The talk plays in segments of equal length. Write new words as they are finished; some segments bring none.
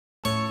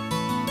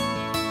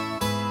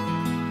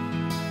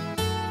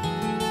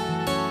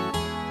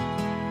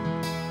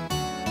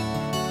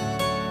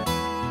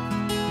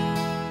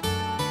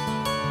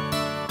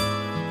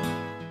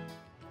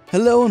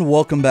Hello and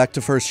welcome back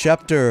to First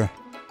Chapter.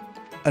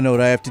 I know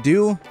what I have to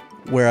do,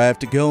 where I have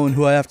to go, and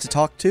who I have to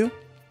talk to.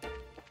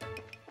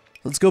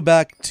 Let's go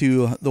back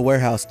to the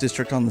warehouse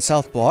district on the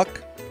south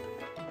block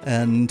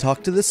and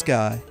talk to this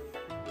guy.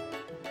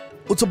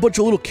 What's a bunch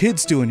of little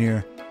kids doing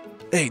here?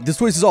 Hey, this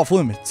place is off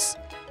limits.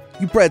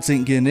 You brats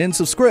ain't getting in,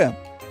 so scram.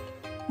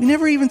 We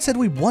never even said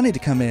we wanted to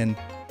come in.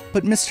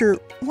 But mister,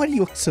 why do you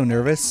look so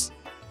nervous?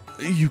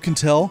 You can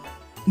tell.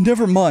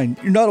 Never mind,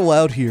 you're not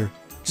allowed here.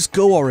 Just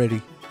go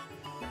already.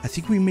 I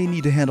think we may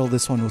need to handle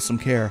this one with some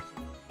care.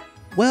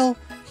 Well,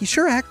 he's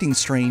sure acting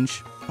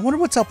strange. I wonder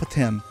what's up with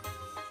him.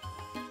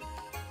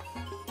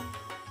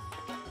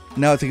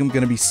 Now I think I'm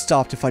gonna be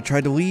stopped if I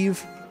try to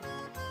leave.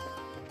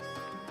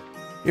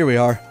 Here we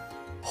are.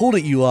 Hold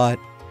it, you lot.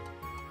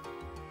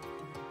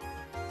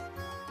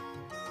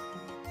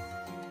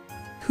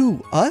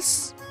 Who,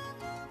 us?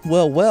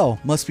 Well,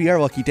 must be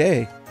our lucky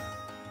day.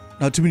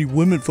 Not too many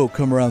women folk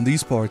come around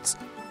these parts.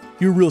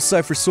 You're a real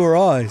sight for sore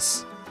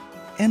eyes.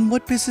 And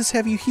what business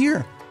have you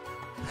here?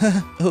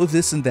 Oh,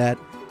 this and that.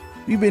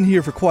 We've been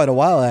here for quite a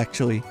while,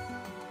 actually.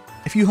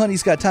 If you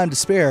honeys got time to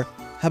spare,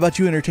 how about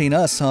you entertain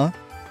us, huh?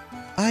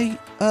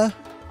 Are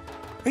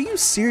you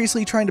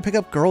seriously trying to pick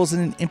up girls in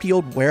an empty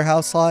old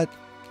warehouse lot?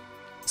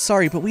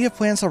 Sorry, but we have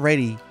plans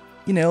already.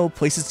 You know,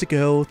 places to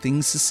go,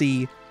 things to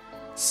see.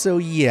 So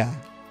yeah,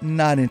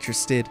 not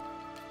interested.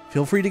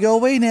 Feel free to go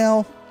away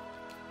now.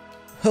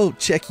 Oh,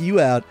 check you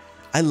out.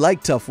 I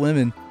like tough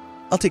women.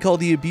 I'll take all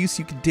the abuse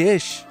you can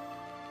dish.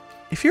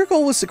 If your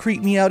goal was to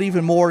creep me out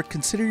even more,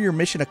 consider your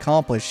mission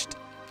accomplished.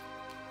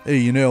 Hey,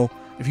 you know,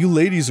 if you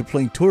ladies are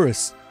playing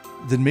tourists,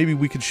 then maybe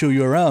we could show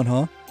you around,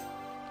 huh?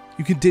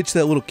 You can ditch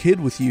that little kid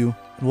with you,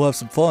 and we'll have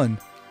some fun.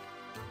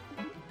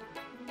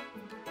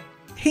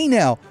 Hey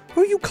now,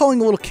 who are you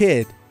calling a little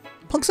kid?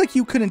 Punks like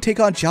you couldn't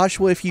take on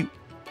Joshua if you...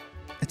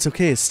 It's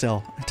okay,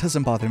 Estelle. It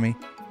doesn't bother me.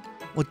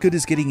 What good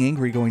is getting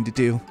angry going to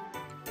do?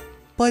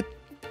 But...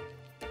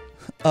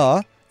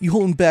 you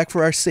holding back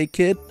for our sake,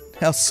 kid?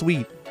 How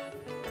sweet.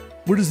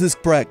 Where does this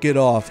brat get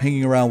off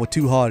hanging around with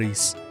two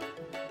hotties?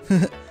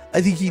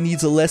 I think he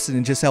needs a lesson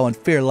in just how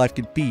unfair life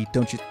can be,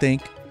 don't you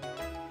think?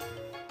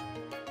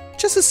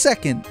 Just a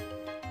second.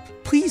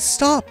 Please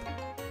stop.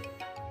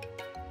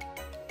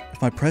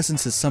 If my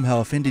presence has somehow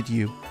offended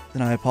you,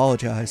 then I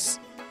apologize.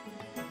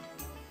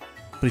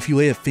 But if you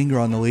lay a finger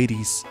on the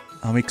ladies,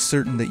 I'll make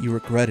certain that you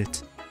regret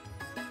it.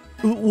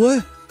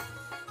 What?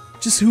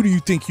 Just who do you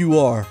think you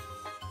are?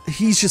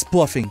 He's just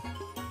bluffing.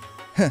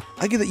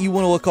 I get that you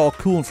want to look all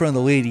cool in front of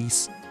the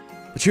ladies,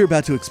 but you're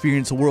about to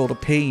experience a world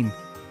of pain.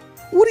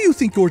 What do you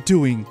think you're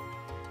doing?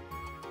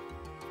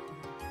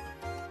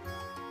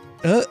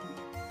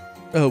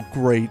 Oh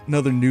great,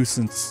 another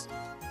nuisance.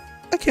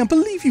 I can't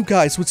believe you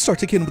guys would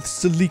start again with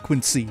this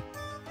delinquency.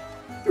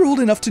 You're old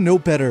enough to know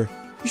better.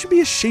 You should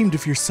be ashamed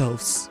of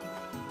yourselves.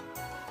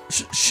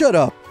 Shut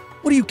up.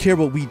 What do you care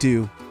what we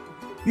do?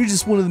 You're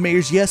just one of the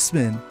mayor's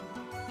yes-men.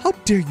 How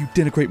dare you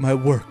denigrate my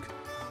work?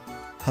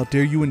 How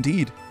dare you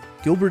indeed?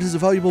 Gilbert is a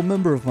valuable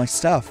member of my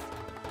staff.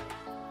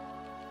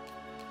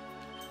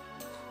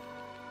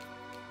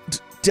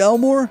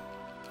 Dalmore?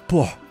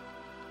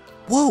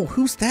 Whoa,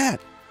 who's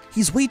that?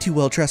 He's way too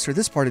well dressed for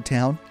this part of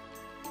town.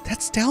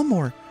 That's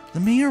Dalmore,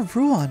 the mayor of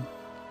Ruan.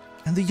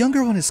 And the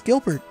younger one is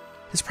Gilbert,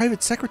 his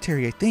private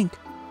secretary, I think.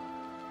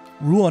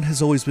 Ruan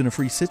has always been a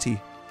free city.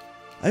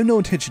 I have no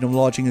intention of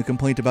lodging a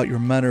complaint about your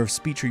manner of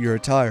speech or your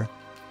attire.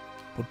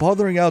 But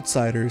bothering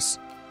outsiders,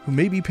 who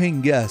may be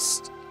paying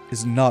guests,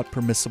 is not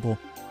permissible.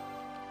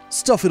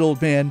 Stuff it, old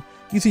man.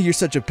 You think you're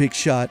such a big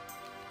shot.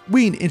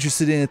 We ain't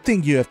interested in a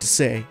thing you have to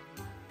say.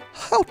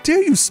 How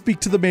dare you speak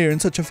to the mayor in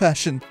such a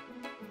fashion?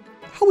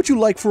 How would you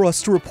like for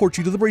us to report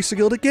you to the Bracer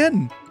Guild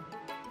again?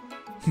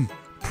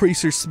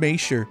 Bracer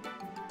Smasher.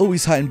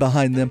 Always hiding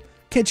behind them.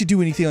 Can't you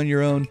do anything on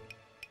your own?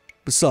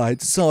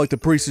 Besides, it's not like the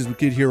Bracers would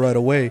get here right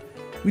away.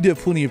 We'd have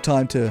plenty of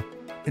time to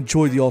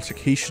enjoy the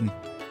altercation.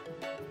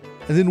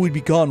 And then we'd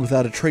be gone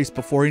without a trace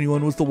before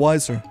anyone was the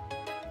wiser.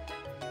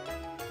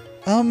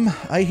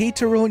 I hate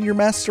to ruin your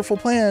masterful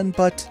plan,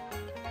 but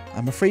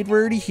I'm afraid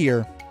we're already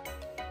here.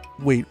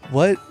 Wait,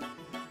 what?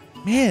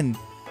 Man,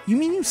 you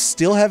mean you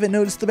still haven't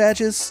noticed the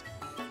badges?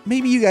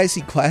 Maybe you guys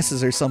see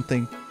classes or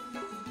something.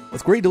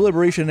 With great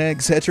deliberation and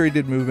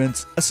exaggerated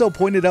movements, Estelle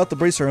pointed out the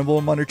bracer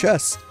emblem on her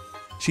chest.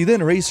 She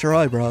then raised her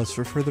eyebrows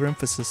for further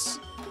emphasis.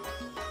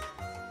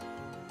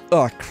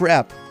 Oh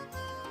crap.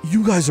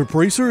 You guys are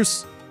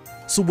bracers?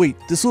 So wait,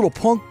 this little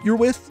punk you're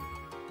with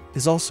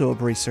is also a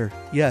bracer,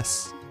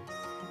 yes.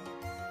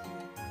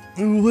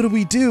 What do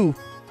we do?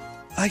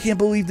 I can't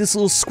believe this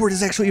little squirt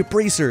is actually a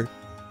bracer.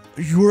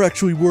 You're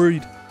actually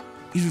worried.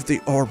 Even if they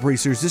are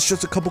bracers, it's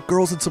just a couple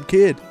girls and some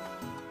kid.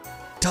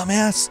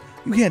 Dumbass,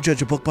 you can't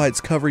judge a book by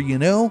its cover, you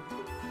know?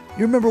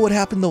 You remember what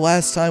happened the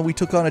last time we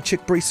took on a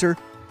chick bracer?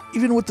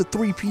 Even with the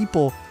 3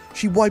 people,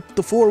 she wiped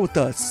the floor with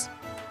us.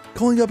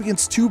 Going up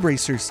against 2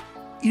 bracers,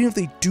 even if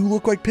they do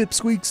look like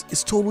pipsqueaks,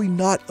 is totally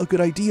not a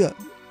good idea.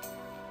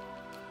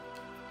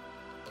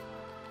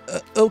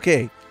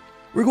 Okay,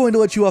 we're going to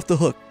let you off the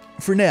hook,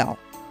 for now.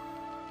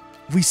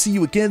 If we see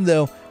you again,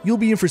 though, You'll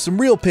be in for some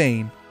real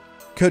pain.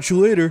 Catch you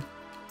later.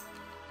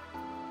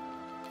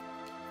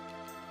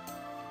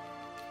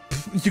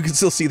 You can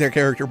still see their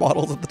character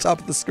models at the top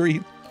of the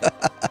screen.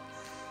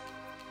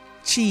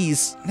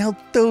 Jeez, now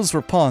those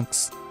were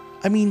punks.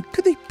 I mean,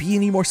 could they be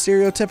any more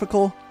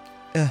stereotypical?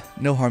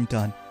 No harm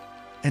done.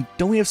 And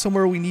don't we have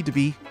somewhere we need to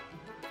be?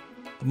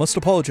 I must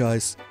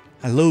apologize.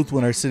 I loathe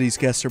when our city's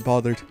guests are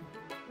bothered.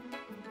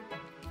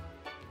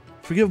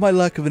 Forgive my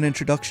lack of an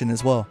introduction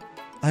as well.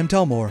 I'm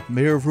Talmor,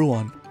 Mayor of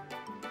Ruan.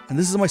 And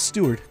this is my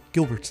steward,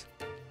 Gilbert.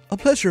 A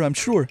pleasure, I'm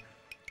sure.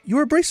 You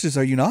are bracers,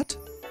 are you not?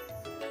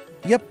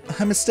 Yep,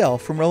 I'm Estelle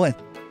from Roland.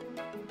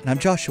 And I'm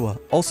Joshua,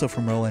 also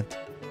from Roland.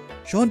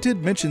 Jean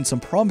did mention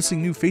some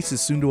promising new faces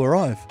soon to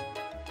arrive.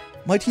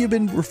 Might he have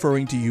been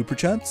referring to you,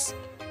 perchance?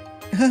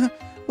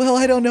 Well,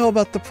 I don't know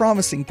about the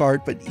promising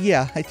part, but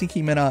yeah, I think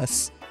he meant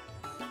us.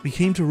 We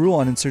came to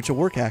Ruan in search of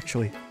work,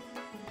 actually.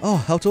 Oh,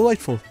 how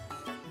delightful.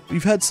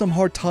 We've had some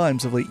hard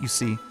times of late, you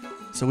see,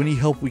 so any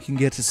help we can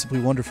get is simply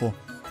wonderful.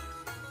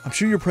 I'm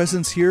sure your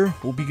presence here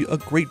will be a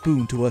great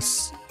boon to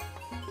us.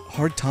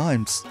 Hard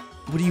times?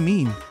 What do you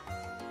mean?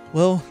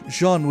 Well,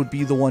 Jean would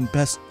be the one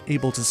best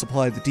able to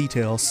supply the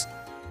details.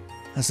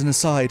 As an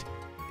aside,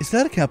 is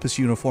that a campus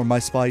uniform I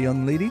spy,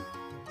 young lady?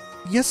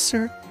 Yes,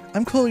 sir.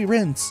 I'm Chloe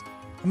Renz.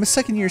 I'm a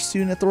second-year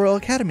student at the Royal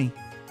Academy.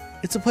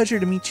 It's a pleasure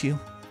to meet you.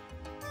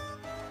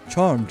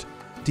 Charmed.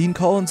 Dean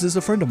Collins is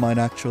a friend of mine,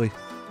 actually.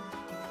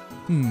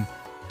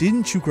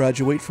 Didn't you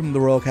graduate from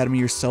the Royal Academy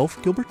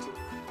yourself, Gilbert?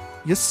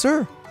 Yes,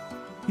 sir.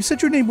 You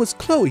said your name was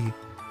Chloe.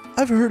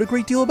 I've heard a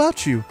great deal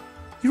about you.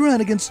 You ran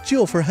against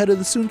Jill for head of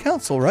the student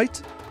council,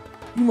 right?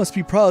 You must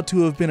be proud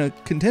to have been a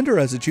contender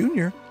as a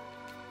junior.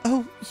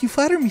 Oh, you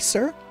flatter me,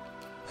 sir.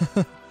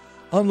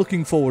 I'm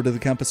looking forward to the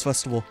campus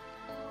festival.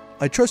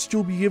 I trust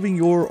you'll be giving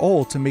your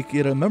all to make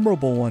it a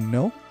memorable one,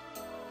 no?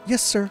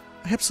 Yes, sir.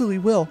 I absolutely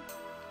will.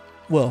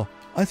 Well,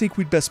 I think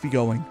we'd best be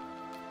going.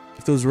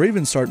 If those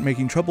ravens start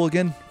making trouble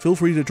again, feel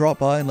free to drop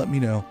by and let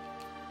me know.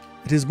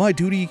 It is my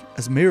duty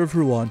as Mayor of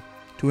Ruan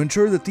to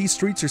ensure that these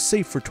streets are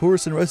safe for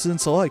tourists and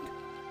residents alike.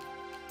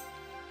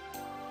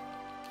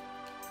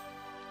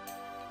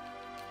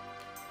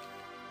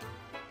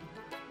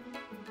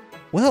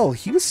 Well,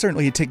 he was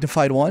certainly a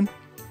dignified one.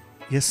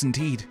 Yes,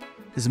 indeed.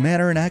 His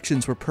manner and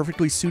actions were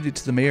perfectly suited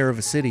to the mayor of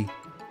a city.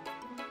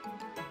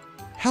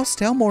 House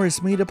Dalmore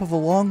is made up of a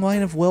long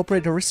line of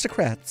well-bred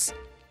aristocrats.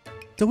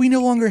 Though we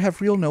no longer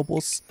have real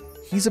nobles,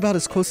 he's about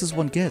as close as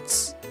one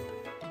gets.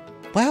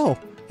 Wow,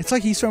 it's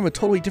like he's from a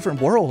totally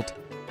different world.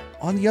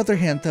 On the other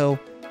hand, though,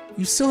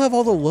 you still have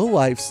all the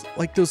lowlifes,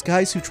 like those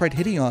guys who tried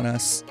hitting on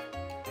us.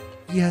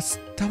 Yes,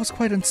 that was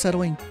quite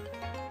unsettling.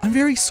 I'm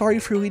very sorry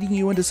for leading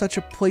you into such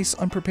a place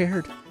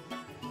unprepared.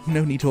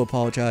 No need to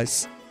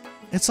apologize.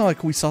 It's not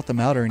like we sought them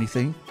out or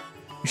anything.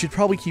 We should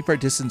probably keep our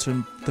distance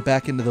from the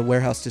back end of the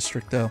warehouse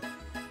district, though,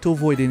 to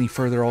avoid any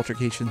further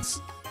altercations.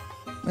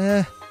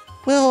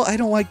 Well, I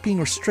don't like being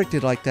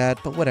restricted like that,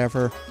 but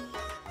whatever.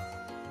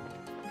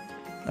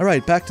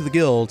 Alright, back to the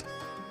guild.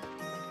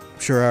 I'm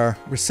sure our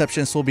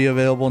receptionist will be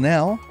available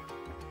now.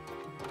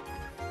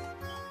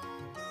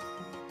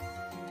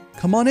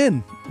 Come on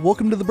in.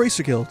 Welcome to the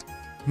Bracer Guild.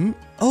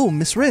 Oh,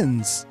 Miss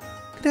Renz.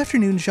 Good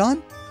afternoon,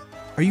 Jean.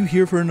 Are you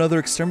here for another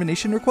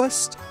extermination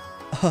request?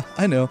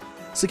 I know.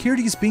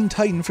 Security is being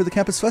tightened for the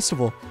campus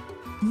festival.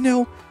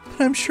 No,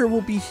 but I'm sure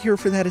we'll be here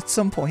for that at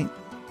some point.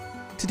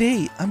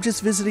 Today, I'm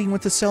just visiting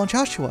with Estelle and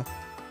Joshua.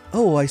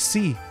 Oh, I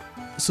see.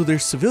 So they're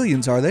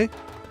civilians, are they?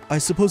 I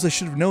suppose I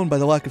should have known by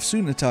the lack of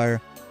student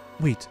attire.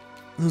 Wait,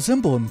 those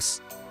emblems.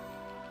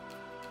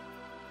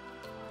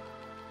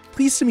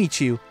 Pleased to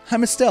meet you.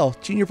 I'm Estelle,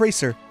 Junior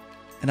Bracer.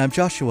 And I'm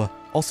Joshua,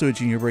 also a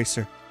Junior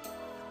Bracer.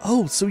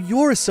 Oh, so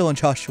you're Estelle and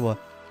Joshua.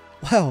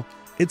 Wow,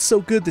 it's so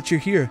good that you're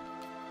here.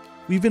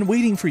 We've been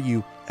waiting for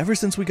you ever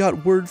since we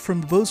got word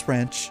from the Bose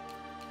branch.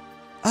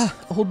 Ah,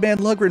 old man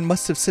Lugren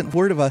must have sent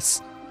word of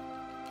us.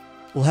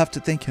 We'll have to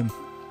thank him.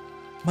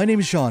 My name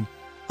is Jean.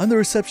 I'm the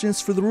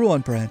receptionist for the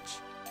Ruan branch.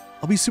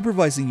 I'll be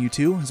supervising you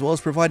two, as well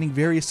as providing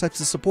various types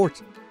of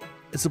support.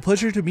 It's a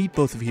pleasure to meet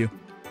both of you.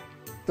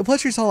 The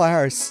pleasure's all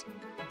ours.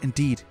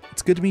 Indeed,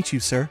 it's good to meet you,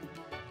 sir.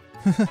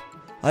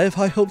 I have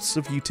high hopes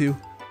of you two.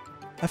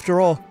 After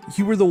all,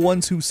 you were the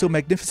ones who so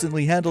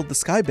magnificently handled the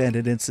Sky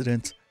Bandit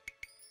incident.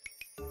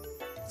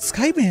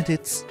 Sky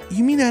Bandits?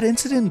 You mean that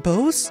incident in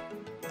Bose?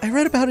 I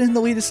read about it in the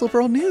latest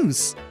Liberl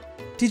news.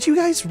 Did you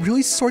guys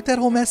really sort that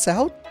whole mess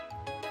out?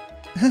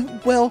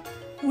 Well,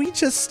 we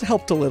just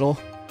helped a little.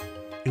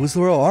 It was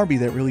the Royal Army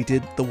that really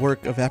did the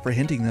work of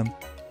apprehending them.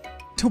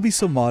 Don't be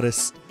so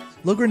modest.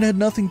 Lugren had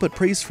nothing but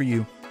praise for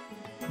you.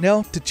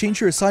 Now, to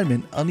change your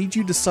assignment, I'll need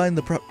you to sign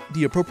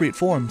the appropriate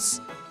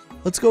forms.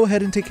 Let's go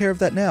ahead and take care of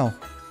that now.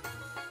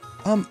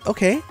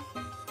 Okay.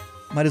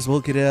 Might as well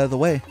get it out of the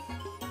way.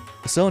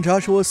 Estelle and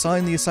Joshua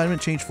signed the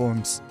assignment change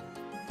forms.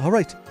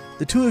 Alright,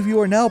 the two of you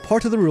are now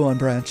part of the Ruan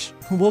branch.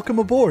 Welcome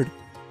aboard.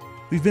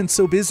 We've been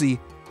so busy,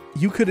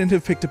 you couldn't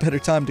have picked a better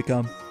time to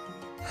come.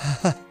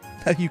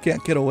 Now you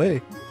can't get away.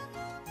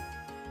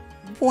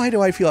 Why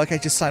do I feel like I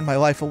just signed my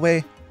life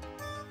away?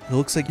 It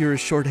looks like you're as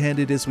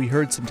short-handed as we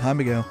heard some time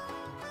ago.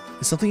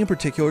 Is something in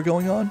particular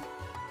going on?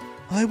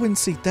 I wouldn't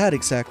say that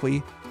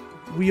exactly.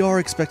 We are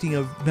expecting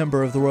a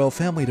member of the royal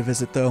family to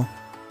visit, though.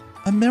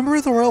 A member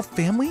of the royal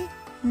family?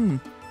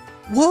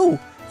 Whoa!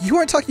 You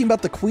aren't talking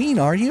about the queen,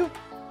 are you?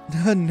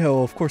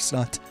 No, of course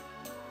not.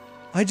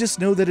 I just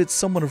know that it's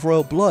someone of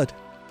royal blood.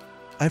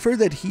 I've heard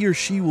that he or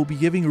she will be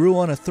giving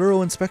Ruan a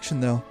thorough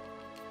inspection, though.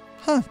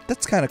 Huh,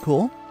 that's kinda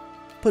cool.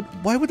 But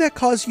why would that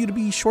cause you to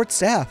be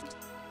short-staffed?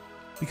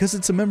 Because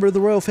it's a member of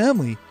the royal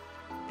family.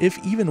 If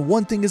even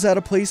one thing is out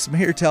of place,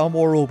 Mayor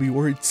Talmor will be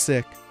worried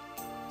sick.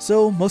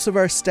 So, most of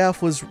our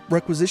staff was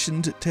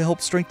requisitioned to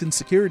help strengthen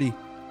security.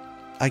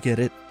 I get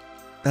it.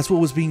 That's what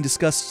was being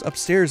discussed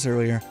upstairs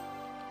earlier.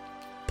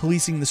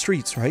 Policing the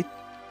streets, right?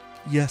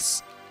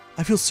 Yes.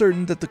 I feel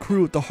certain that the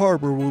crew at the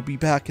harbor will be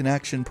back in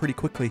action pretty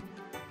quickly.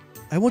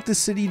 I want this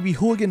city to be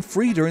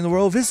hooligan-free during the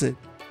royal visit.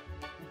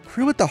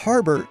 Crew at the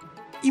harbor?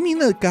 You mean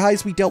the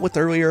guys we dealt with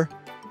earlier?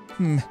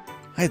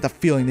 I had the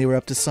feeling they were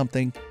up to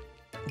something.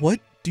 What?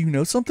 Do you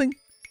know something?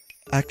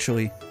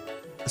 Actually,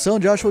 Estelle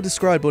and Joshua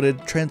described what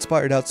had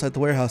transpired outside the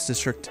warehouse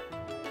district.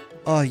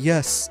 Ah,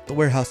 yes, the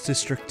warehouse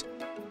district.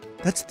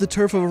 That's the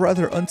turf of a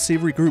rather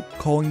unsavory group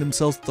calling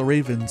themselves the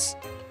Ravens.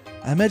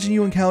 I imagine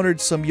you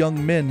encountered some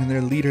young men and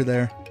their leader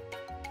there.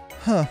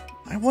 Huh,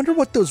 I wonder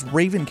what those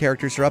Raven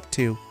characters are up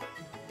to.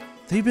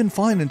 They've been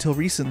fine until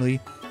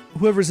recently.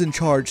 Whoever's in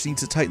charge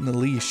needs to tighten the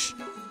leash.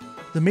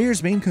 The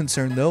mayor's main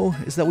concern, though,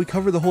 is that we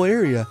cover the whole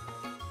area.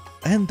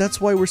 And that's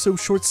why we're so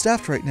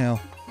short-staffed right now.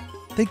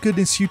 Thank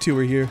goodness you two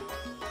are here.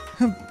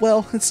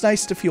 Well, it's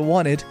nice to feel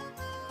wanted.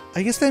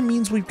 I guess that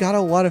means we've got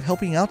a lot of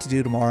helping out to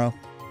do tomorrow.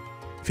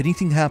 If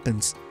anything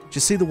happens,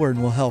 just say the word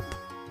and we'll help.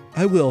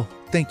 I will,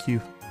 thank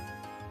you.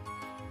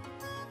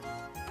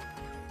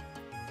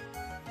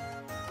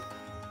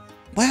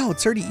 Wow,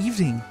 it's already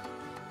evening.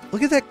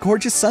 Look at that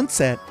gorgeous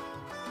sunset.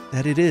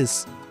 That it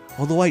is.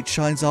 All the light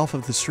shines off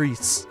of the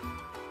streets.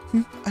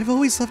 I've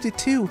always loved it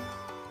too.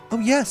 Oh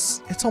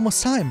yes, it's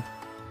almost time.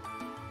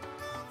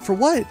 For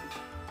what?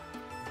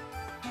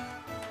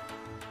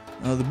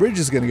 The bridge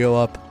is gonna go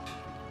up.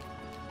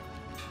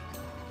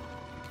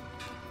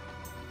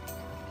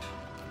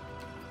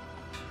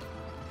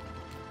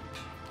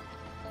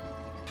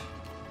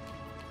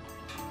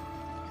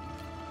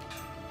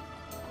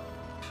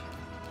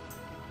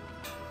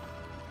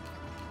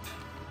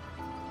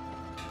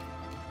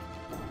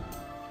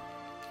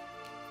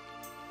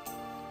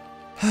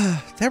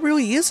 That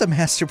really is a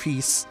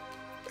masterpiece.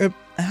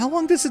 How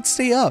long does it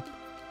stay up?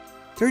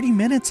 30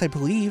 minutes, I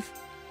believe.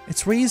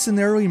 It's raised in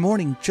the early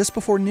morning, just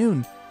before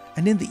noon,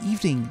 and in the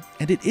evening,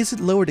 and it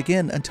isn't lowered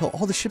again until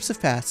all the ships have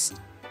passed.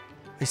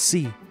 I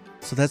see.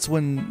 So that's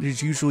when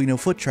there's usually no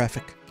foot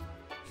traffic.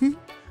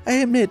 I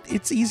admit,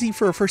 it's easy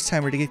for a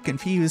first-timer to get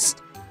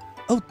confused.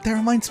 Oh, that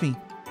reminds me.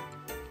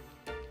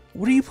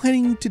 What are you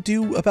planning to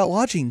do about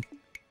lodging?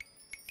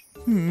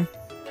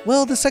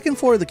 Well, the second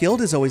floor of the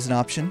guild is always an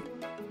option.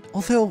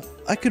 Although,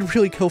 I could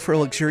really go for a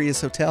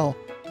luxurious hotel.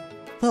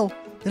 Well,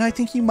 then I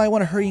think you might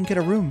want to hurry and get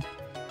a room.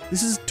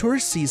 This is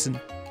tourist season,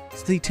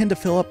 so they tend to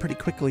fill up pretty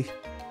quickly.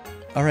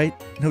 Alright,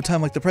 no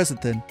time like the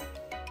present then.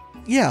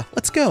 Yeah,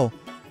 let's go.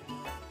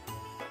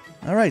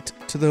 Alright,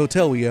 to the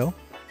hotel we go,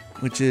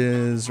 which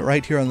is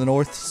right here on the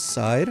north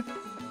side.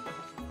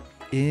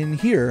 In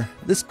here,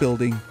 this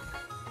building.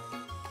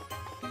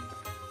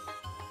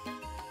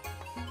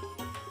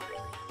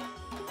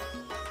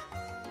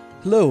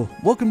 Hello,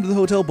 welcome to the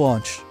Hotel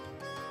Blanche.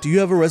 Do you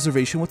have a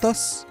reservation with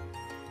us?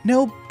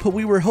 No, but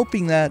we were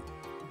hoping that...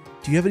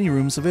 Do you have any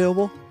rooms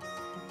available?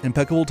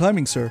 Impeccable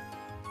timing, sir.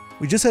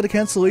 We just had a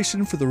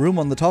cancellation for the room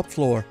on the top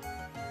floor.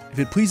 If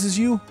it pleases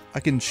you, I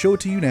can show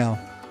it to you now.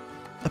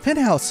 A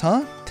penthouse,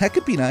 huh? That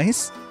could be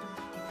nice.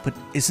 But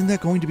isn't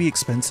that going to be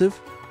expensive?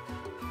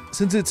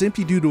 Since it's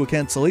empty due to a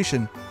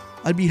cancellation,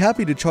 I'd be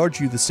happy to charge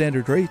you the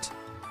standard rate.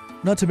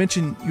 Not to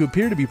mention, you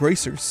appear to be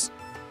bracers.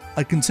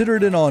 I'd consider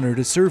it an honor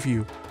to serve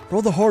you for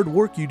all the hard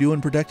work you do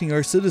in protecting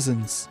our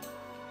citizens.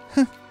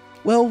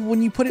 Well,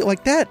 when you put it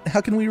like that,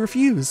 how can we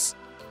refuse?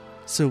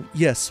 So,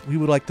 yes, we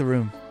would like the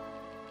room.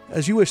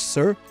 As you wish,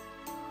 sir.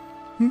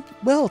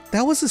 Well,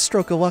 that was a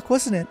stroke of luck,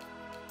 wasn't it?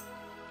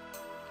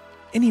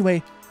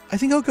 Anyway, I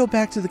think I'll go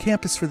back to the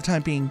campus for the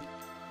time being.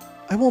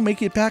 I won't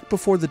make it back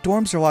before the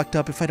dorms are locked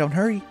up if I don't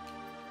hurry.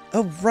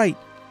 Oh, right.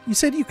 You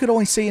said you could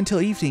only stay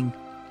until evening.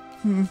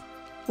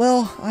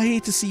 Well, I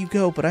hate to see you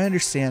go, but I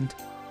understand.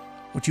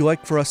 Would you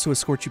like for us to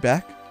escort you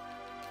back?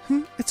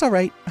 It's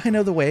alright. I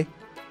know the way.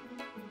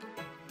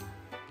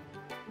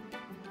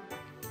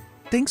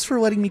 Thanks for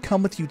letting me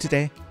come with you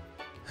today.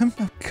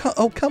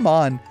 Oh, come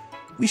on.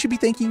 We should be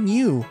thanking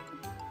you.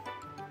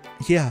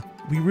 Yeah,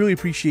 we really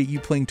appreciate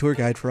you playing tour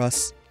guide for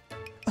us.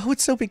 Oh,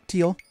 it's no big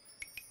deal.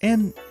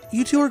 And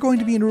you two are going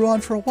to be in Ruan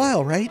for a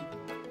while, right?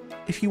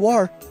 If you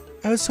are,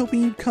 I was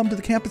hoping you'd come to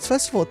the campus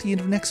festival at the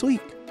end of next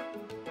week.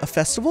 A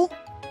festival?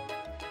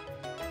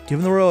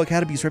 Given the Royal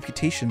Academy's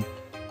reputation,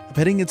 I'm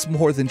betting it's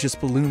more than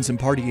just balloons and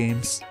party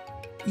games.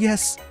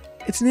 Yes,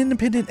 it's an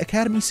independent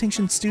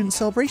Academy-sanctioned student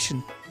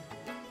celebration.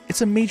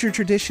 It's a major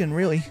tradition,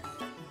 really.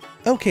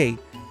 Okay,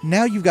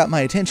 now you've got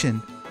my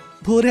attention.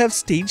 Will it have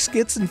stage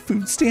skits and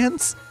food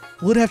stands?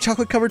 Will it have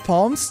chocolate-covered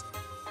palms?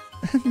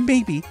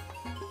 Maybe.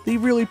 They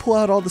really pull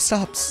out all the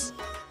stops.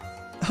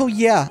 Oh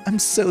yeah, I'm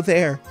so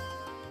there.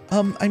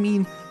 I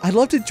mean, I'd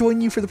love to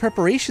join you for the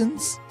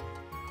preparations.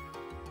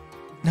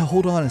 Now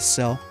hold on,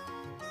 Estelle.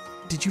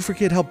 Did you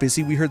forget how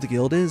busy we heard the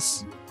guild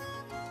is?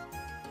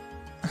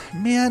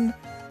 Man,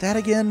 that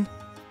again?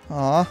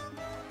 Aw.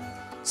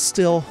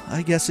 Still,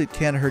 I guess it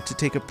can't hurt to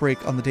take a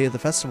break on the day of the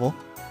festival.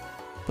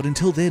 But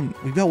until then,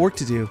 we've got work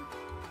to do.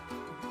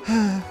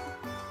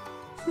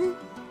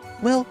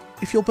 Well,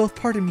 if you'll both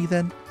pardon me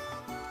then,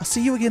 I'll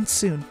see you again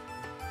soon.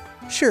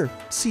 Sure,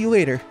 see you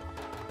later.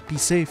 Be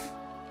safe.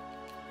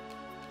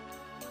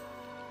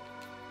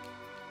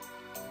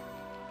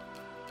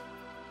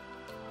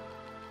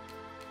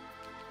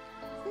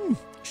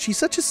 She's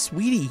such a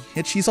sweetie,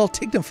 and she's all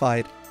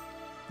dignified.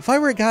 If I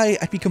were a guy,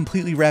 I'd be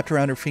completely wrapped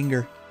around her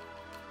finger.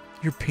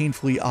 Your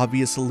painfully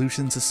obvious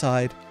allusions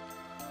aside,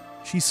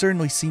 she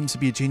certainly seems to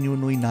be a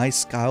genuinely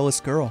nice, guileless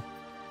girl.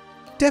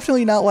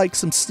 Definitely not like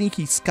some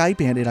sneaky sky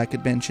bandit I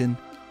could mention.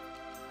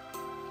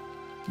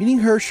 Meeting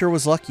her sure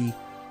was lucky.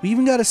 We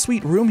even got a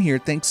sweet room here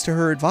thanks to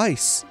her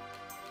advice.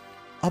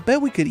 I'll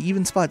bet we could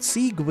even spot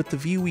Sieg with the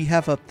view we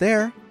have up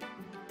there.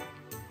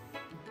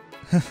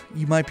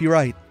 You might be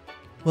right.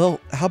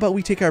 Well, how about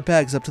we take our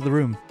bags up to the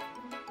room?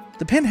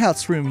 The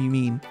penthouse room, you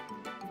mean?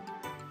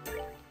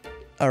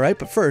 Alright,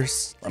 but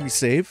first, let me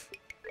save.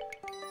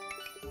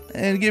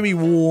 And give me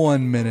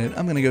 1 minute.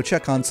 I'm gonna go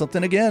check on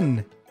something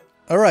again.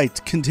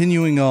 Alright,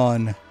 continuing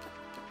on.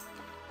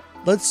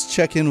 Let's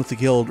check in with the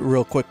guild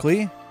real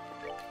quickly.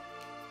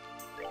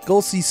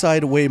 Gull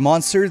Seaside Away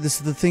Monster. This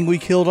is the thing we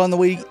killed on the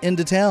way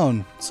into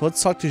town. So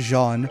let's talk to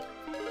Jean.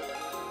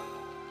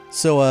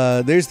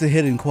 So, there's the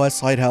hidden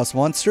quest, Lighthouse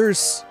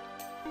Monsters.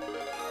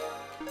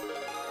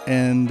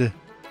 And,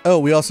 oh,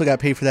 we also got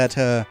paid for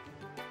that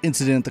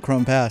incident at the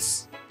Chrome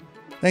Pass.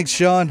 Thanks,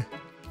 Sean.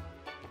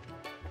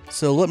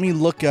 So let me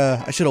look,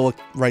 I should have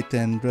looked right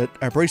then, but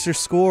our bracer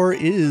score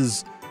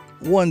is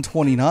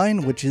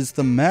 129, which is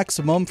the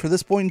maximum for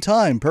this point in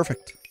time.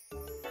 Perfect.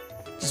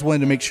 Just wanted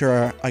to make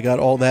sure I got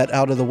all that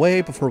out of the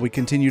way before we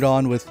continued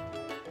on with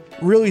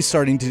really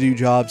starting to do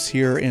jobs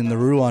here in the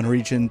Ruan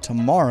region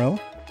tomorrow.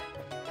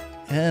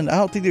 And I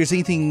don't think there's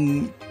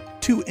anything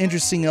too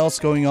interesting else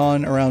going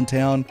on around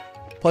town.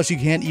 Plus, you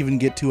can't even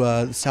get to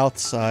the south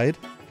side.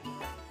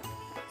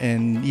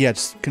 And yeah,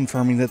 just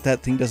confirming that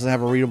that thing doesn't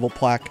have a readable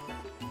plaque.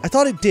 I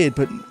thought it did,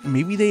 but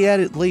maybe they add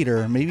it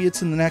later. Maybe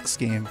it's in the next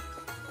game.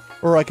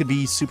 Or I could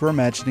be super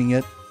imagining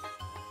it.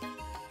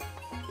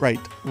 Right,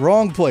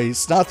 wrong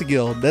place, not the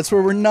guild. That's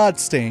where we're not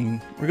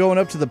staying. We're going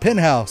up to the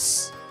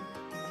penthouse.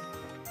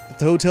 At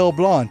the Hotel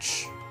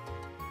Blanche.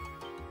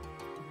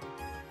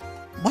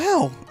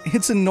 Wow,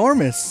 it's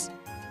enormous.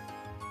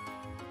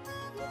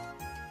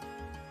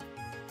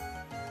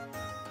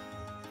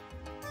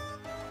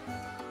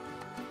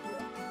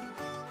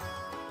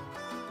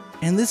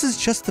 And this is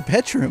just the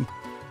bedroom.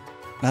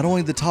 Not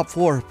only the top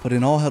floor, but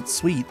an all-out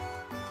suite.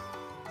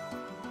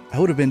 I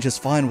would have been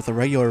just fine with a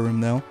regular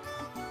room, though.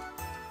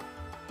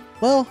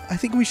 Well, I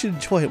think we should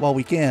enjoy it while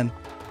we can.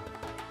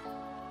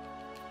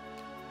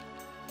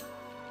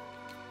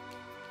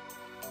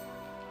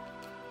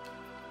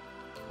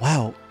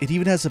 Wow, it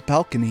even has a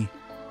balcony.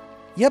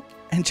 Yep,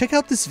 and check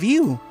out this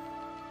view.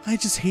 I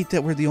just hate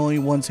that we're the only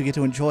ones who get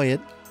to enjoy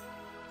it.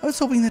 I was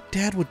hoping that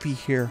Dad would be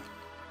here.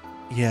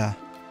 Yeah.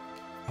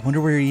 I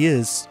wonder where he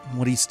is and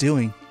what he's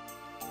doing.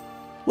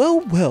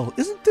 Well, well,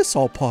 isn't this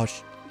all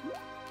posh?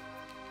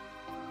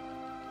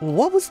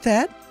 What was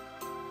that?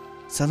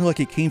 Sounded like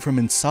it came from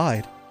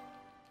inside.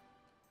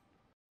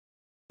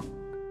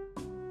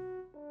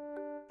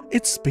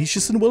 It's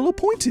spacious and well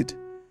appointed.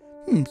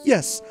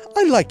 Yes,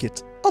 I like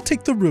it. I'll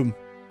take the room.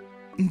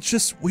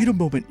 Just wait a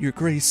moment, Your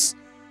Grace.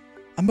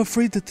 I'm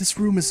afraid that this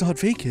room is not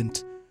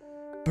vacant.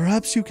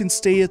 Perhaps you can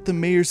stay at the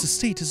mayor's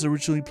estate as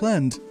originally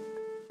planned.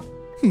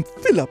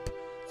 Philip,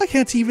 I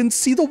can't even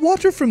see the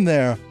water from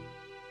there.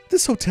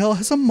 This hotel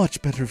has a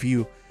much better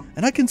view,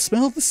 and I can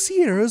smell the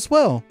sea air as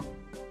well.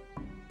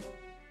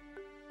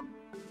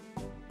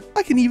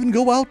 I can even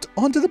go out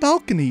onto the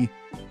balcony.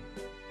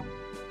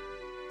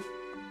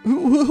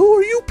 Who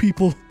are you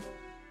people?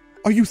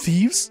 Are you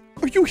thieves?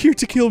 Are you here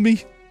to kill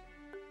me?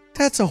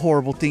 That's a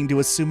horrible thing to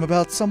assume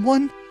about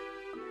someone.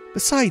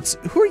 Besides,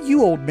 who are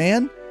you, old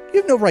man?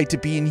 You have no right to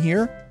be in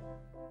here.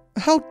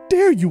 How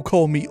dare you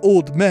call me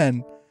old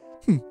man?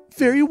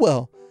 Very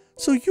well.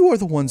 So you are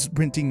the ones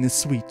renting this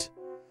suite.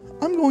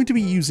 I'm going to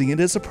be using it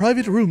as a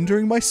private room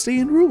during my stay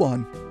in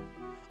Ruan.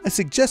 I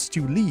suggest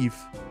you leave.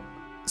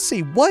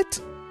 Say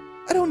what?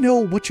 I don't know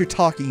what you're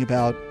talking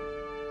about,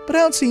 but I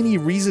don't see any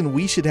reason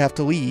we should have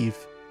to leave.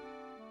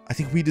 I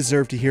think we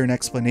deserve to hear an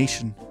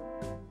explanation.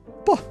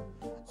 Bah,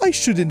 I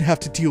shouldn't have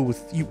to deal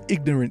with you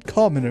ignorant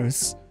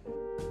commoners.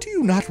 Do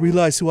you not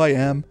realize who I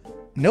am?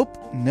 Nope,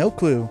 no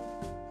clue.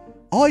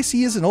 All I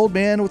see is an old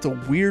man with a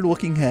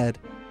weird-looking head.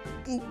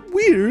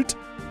 Weird?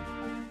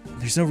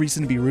 There's no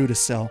reason to be rude,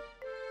 Estelle.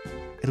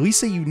 At least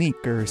say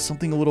unique or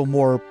something a little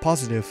more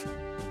positive.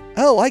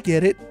 Oh, I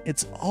get it.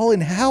 It's all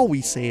in how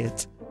we say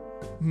it.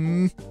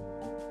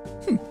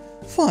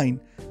 Fine.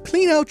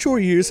 Clean out your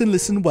ears and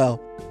listen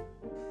well.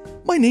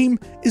 My name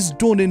is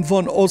Donan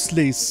von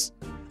Osles.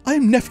 I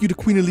am nephew to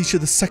Queen Alicia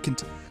II,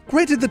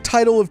 granted the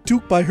title of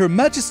Duke by Her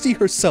Majesty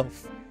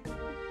herself.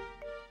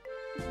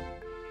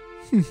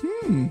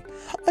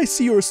 I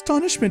see your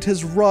astonishment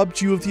has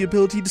robbed you of the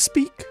ability to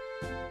speak.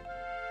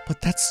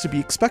 But that's to be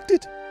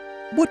expected.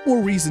 What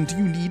more reason do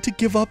you need to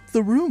give up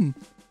the room?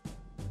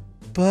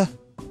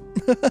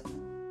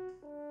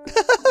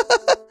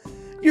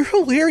 You're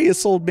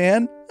hilarious, old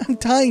man. I'm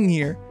dying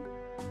here.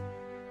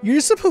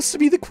 You're supposed to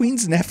be the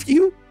Queen's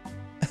nephew?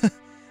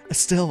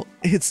 Estelle,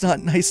 it's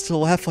not nice to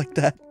laugh like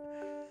that.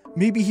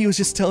 Maybe he was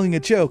just telling a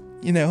joke,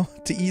 you know,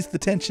 to ease the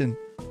tension.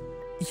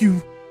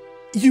 You...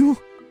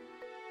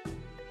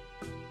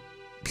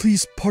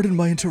 Please pardon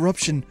my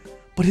interruption,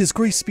 but His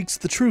Grace speaks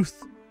the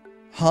truth.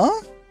 Huh?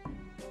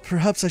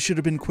 Perhaps I should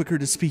have been quicker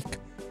to speak.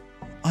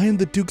 I am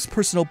the Duke's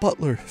personal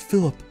butler,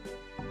 Philip.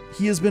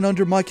 He has been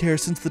under my care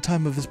since the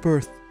time of his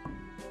birth.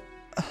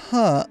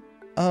 I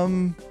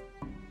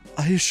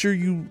assure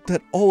you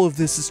that all of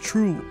this is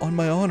true on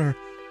my honor.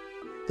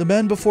 The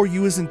man before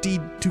you is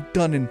indeed Duke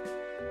Dunnan,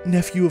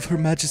 nephew of Her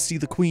Majesty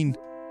the Queen.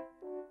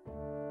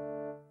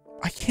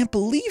 I can't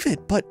believe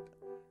it, but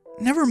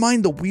never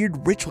mind the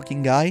weird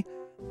rich-looking guy,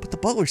 but the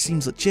butler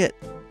seems legit.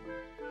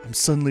 I'm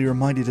suddenly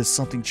reminded of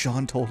something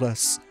John told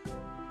us.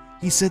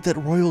 He said that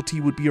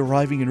royalty would be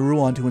arriving in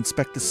Ruan to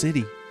inspect the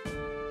city.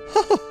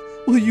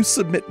 Will you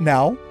submit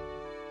now?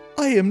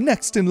 I am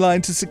next in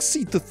line to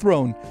succeed the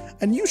throne,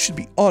 and you should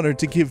be honored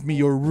to give me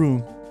your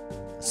room.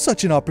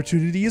 Such an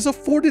opportunity is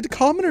afforded to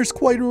commoners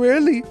quite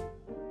rarely.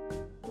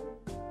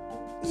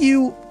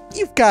 You've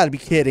got to be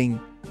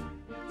kidding.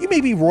 You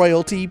may be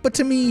royalty, but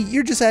to me,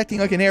 you're just acting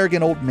like an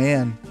arrogant old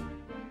man.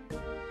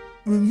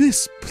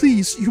 Miss,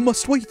 please, you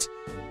must wait.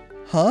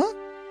 Huh?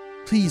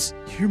 Please,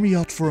 hear me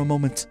out for a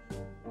moment.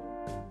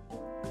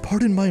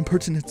 Pardon my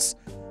impertinence,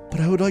 but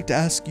I would like to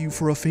ask you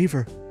for a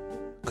favor.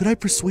 Could I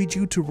persuade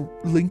you to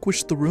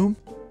relinquish the room?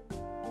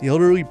 The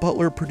elderly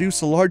butler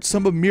produced a large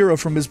sum of mira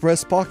from his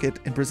breast pocket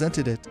and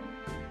presented it.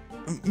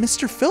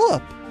 Mr.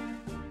 Philip!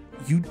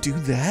 You do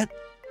that?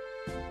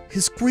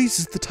 His Grace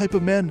is the type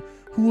of man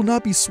who will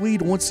not be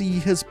swayed once he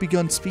has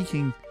begun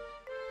speaking.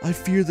 I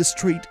fear this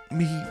trait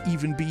may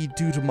even be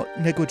due to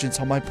negligence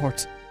on my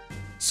part.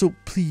 So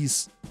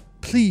please,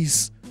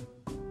 please.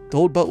 The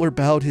old butler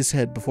bowed his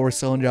head before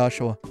Estelle and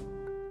Joshua.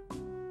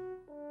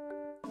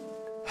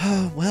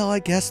 Well, I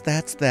guess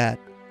that's that.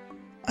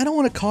 I don't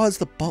want to cause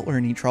the butler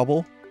any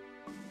trouble.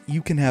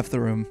 You can have the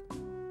room,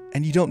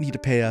 and you don't need to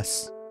pay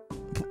us.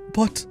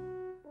 But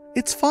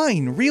it's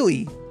fine,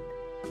 really.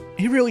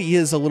 It really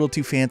is a little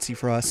too fancy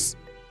for us.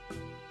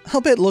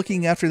 I'll bet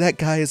looking after that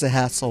guy is a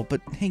hassle,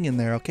 but hang in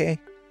there, okay?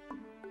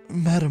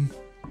 Madam,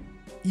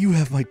 you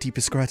have my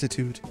deepest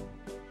gratitude.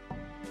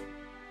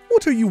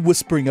 What are you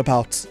whispering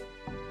about?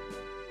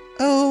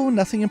 Oh,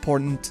 nothing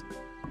important.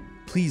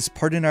 Please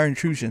pardon our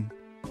intrusion.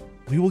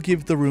 We will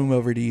give the room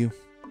over to you.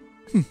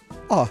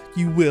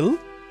 You will?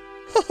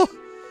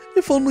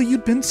 If only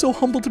you'd been so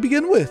humble to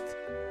begin with.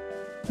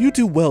 You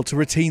do well to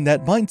retain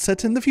that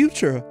mindset in the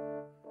future.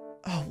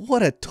 Oh,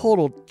 what a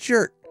total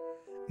jerk.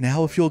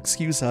 Now if you'll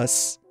excuse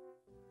us.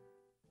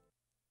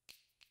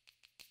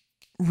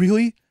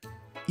 Really?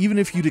 Even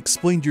if you'd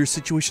explained your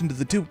situation to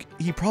the Duke,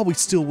 he probably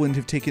still wouldn't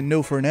have taken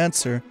no for an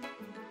answer.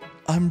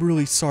 I'm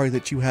really sorry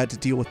that you had to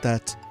deal with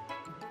that.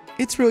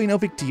 It's really no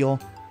big deal.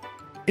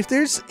 If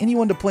there's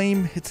anyone to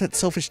blame, it's that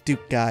selfish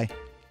Duke guy.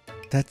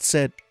 That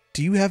said,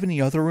 do you have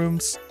any other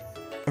rooms?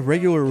 A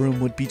regular room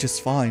would be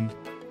just fine.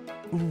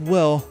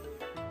 Well,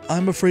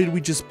 I'm afraid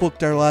we just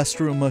booked our last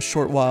room a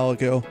short while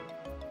ago.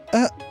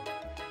 I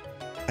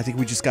think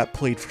we just got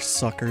played for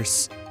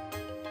suckers.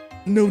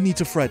 No need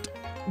to fret.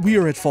 We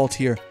are at fault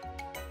here.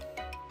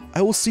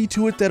 I will see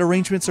to it that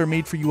arrangements are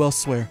made for you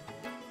elsewhere.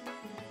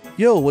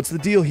 Yo, what's the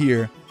deal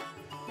here?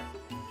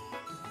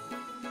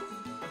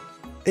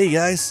 Hey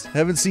guys,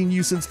 haven't seen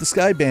you since the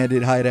Sky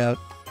Bandit hideout.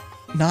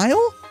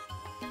 Niall?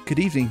 Good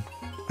evening.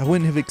 I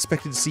wouldn't have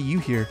expected to see you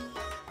here.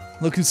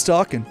 Look who's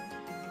talking.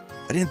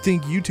 I didn't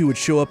think you two would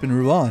show up in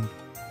Ruan.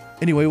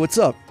 Anyway, what's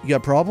up? You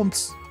got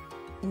problems?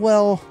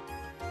 Well,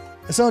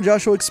 I saw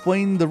Joshua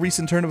explain the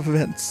recent turn of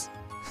events.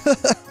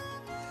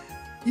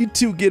 You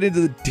two get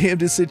into the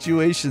damnedest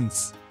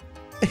situations.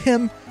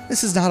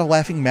 This is not a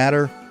laughing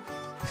matter.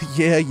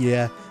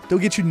 Yeah.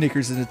 Don't get your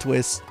knickers in a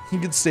twist. You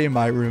can stay in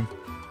my room.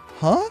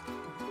 Huh?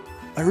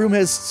 My room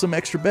has some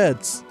extra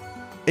beds.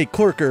 Hey,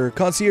 clerk or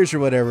concierge or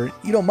whatever,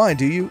 you don't mind,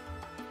 do you?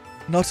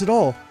 Not at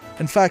all.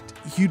 In fact,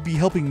 you'd be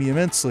helping me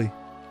immensely.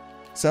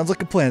 Sounds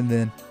like a plan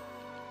then.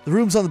 The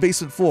room's on the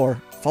basement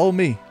floor. Follow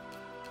me.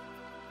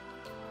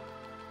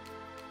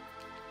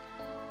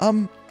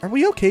 Are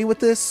we okay with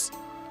this?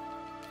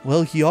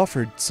 Well, he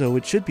offered, so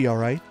it should be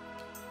alright.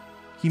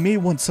 He may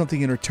want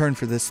something in return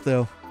for this,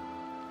 though.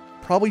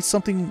 Probably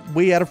something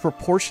way out of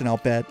proportion, I'll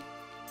bet.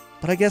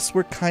 But I guess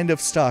we're kind of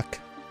stuck.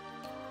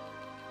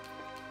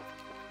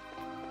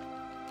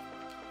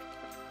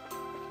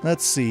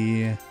 Let's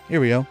see.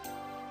 Here we go.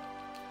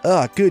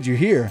 Ah, good, you're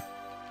here.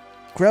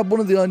 Grab one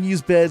of the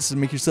unused beds and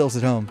make yourselves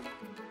at home.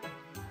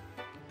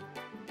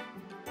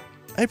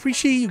 I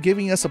appreciate you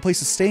giving us a place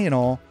to stay and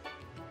all,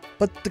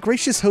 but the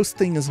gracious host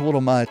thing is a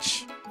little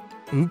much.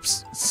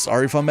 Oops,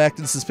 sorry if I'm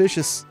acting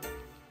suspicious.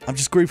 I'm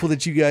just grateful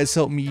that you guys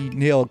helped me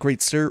nail a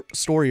great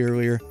story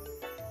earlier.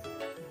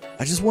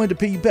 I just wanted to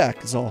pay you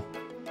back, is all.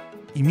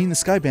 You mean the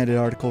Sky Bandit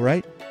article,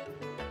 right?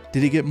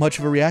 Did it get much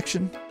of a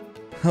reaction?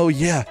 Oh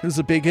yeah, it was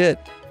a big hit.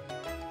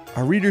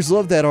 Our readers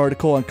loved that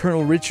article on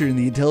Colonel Richard in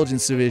the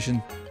Intelligence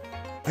Division.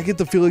 I get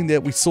the feeling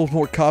that we sold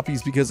more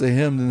copies because of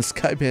him than the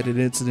Sky Bandit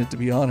incident, to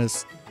be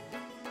honest.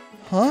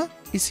 Huh?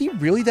 Is he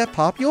really that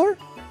popular?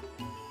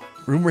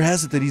 Rumor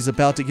has it that he's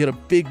about to get a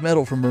big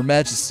medal from Her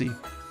Majesty.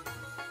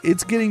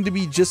 It's getting to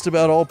be just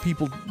about all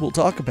people will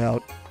talk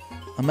about.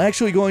 I'm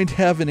actually going to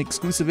have an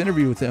exclusive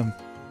interview with him.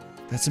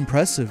 That's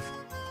impressive.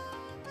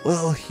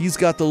 Well, he's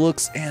got the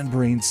looks and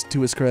brains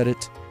to his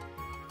credit.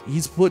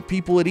 He's put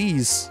people at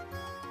ease.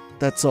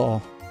 That's all.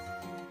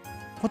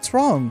 What's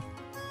wrong?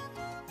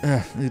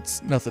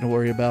 It's nothing to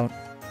worry about.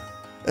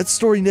 That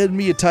story netted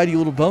me a tidy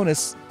little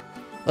bonus.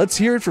 Let's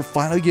hear it for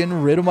finally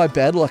getting rid of my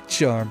bad luck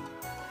charm.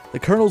 The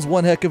Colonel's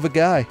one heck of a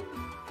guy.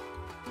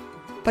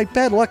 By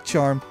bad luck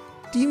charm,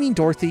 do you mean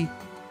Dorothy?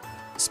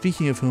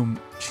 Speaking of whom,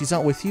 she's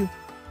not with you?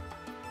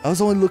 I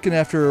was only looking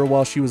after her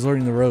while she was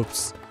learning the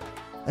ropes.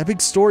 That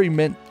big story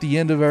meant the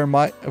end of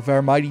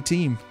our mighty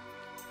team.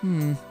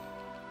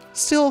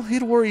 Still,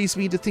 it worries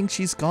me to think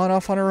she's gone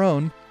off on her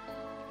own.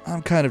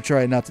 I'm kind of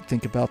trying not to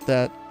think about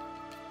that.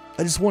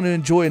 I just want to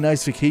enjoy a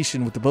nice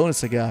vacation with the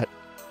bonus I got.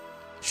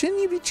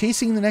 Shouldn't you be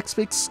chasing the next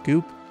big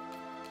scoop?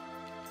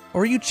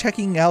 Or are you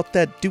checking out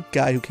that Duke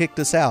guy who kicked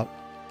us out?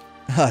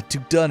 Ah,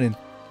 Duke Dunnan.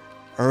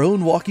 Our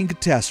own walking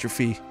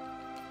catastrophe.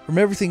 From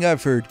everything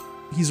I've heard,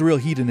 he's a real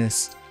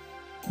hedonist.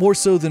 More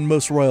so than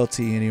most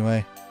royalty,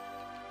 anyway.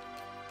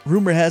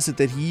 Rumor has it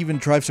that he even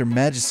drives Her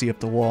Majesty up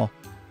the wall.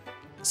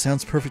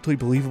 Sounds perfectly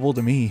believable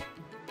to me.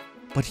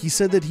 But he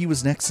said that he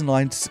was next in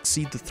line to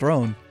succeed the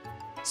throne.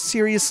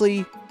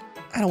 Seriously?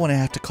 I don't want to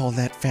have to call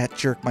that fat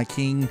jerk my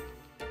king.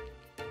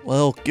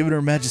 Well, given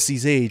Her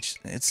Majesty's age,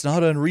 it's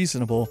not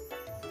unreasonable.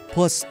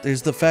 Plus,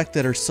 there's the fact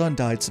that her son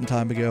died some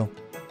time ago.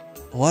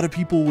 A lot of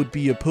people would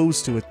be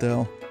opposed to it,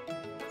 though.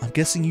 I'm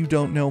guessing you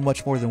don't know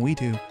much more than we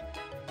do.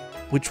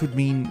 Which would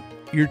mean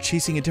you're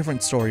chasing a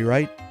different story,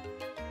 right?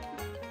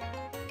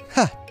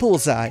 Ha!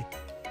 Bullseye!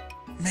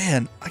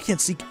 Man, I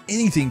can't sneak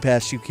anything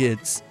past you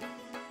kids.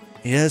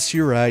 Yes,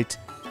 you're right,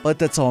 but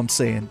that's all I'm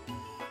saying.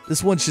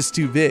 This one's just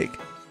too big.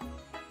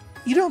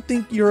 You don't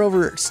think you're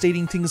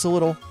overstating things a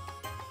little?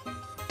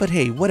 But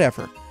hey,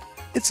 whatever.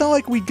 It's not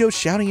like we'd go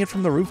shouting it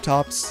from the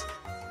rooftops.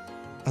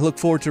 I look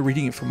forward to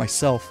reading it for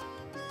myself.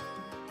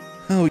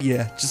 Oh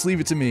yeah, just leave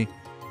it to me.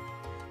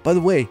 By the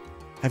way,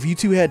 have you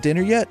two had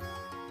dinner yet?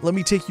 Let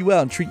me take you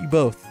out and treat you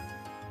both.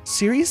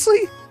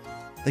 Seriously?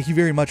 Thank you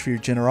very much for your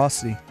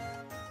generosity.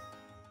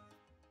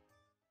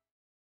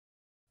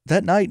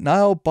 That night,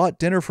 Niall bought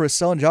dinner for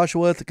Estelle and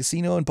Joshua at the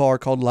casino and bar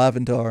called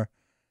Lavendar.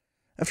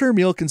 After a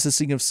meal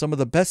consisting of some of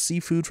the best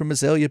seafood from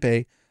Azalea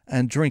Bay,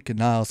 and drink in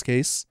Niall's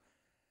case,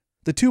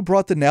 the two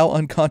brought the now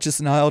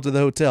unconscious Niall to the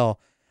hotel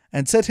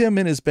and set him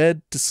in his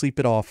bed to sleep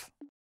it off.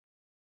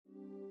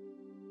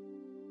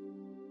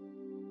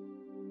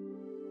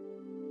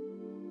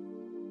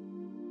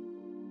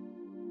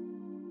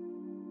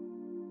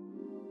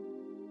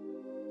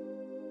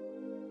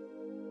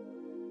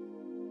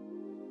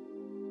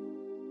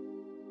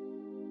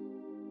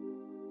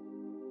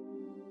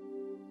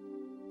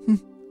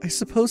 I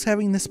suppose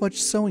having this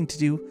much sewing to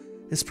do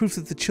is proof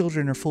that the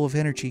children are full of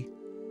energy.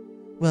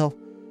 Well,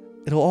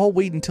 it'll all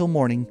wait until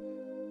morning.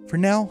 For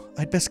now,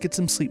 I'd best get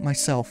some sleep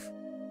myself.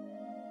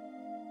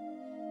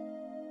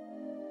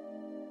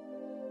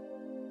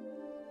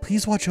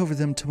 Please watch over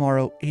them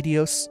tomorrow,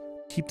 Adios.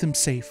 Keep them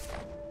safe.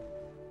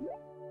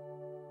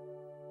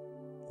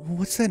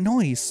 What's that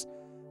noise?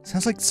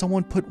 Sounds like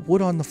someone put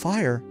wood on the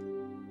fire.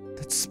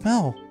 That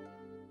smell.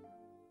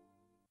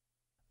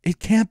 It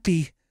can't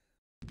be.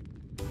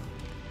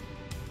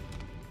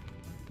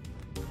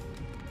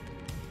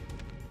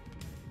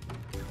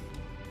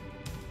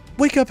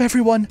 Wake up,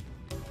 everyone!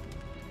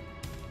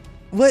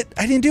 What?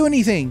 I didn't do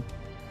anything!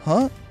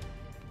 Huh?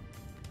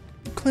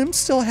 Clem's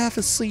still half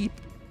asleep.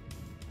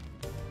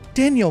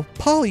 Daniel,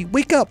 Polly,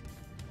 wake up!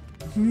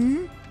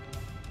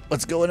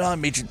 What's going on,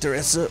 Matron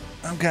Teresa?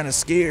 I'm kind of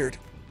scared.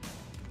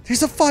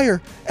 There's a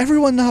fire!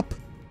 Everyone up!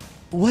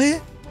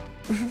 What?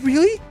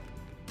 Really?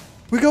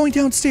 We're going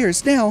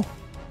downstairs, now!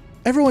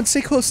 Everyone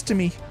stay close to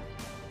me.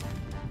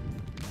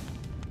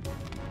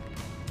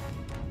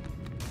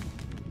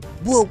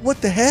 Whoa, what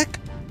the heck?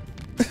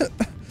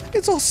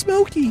 It's all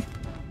smoky.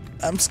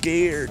 I'm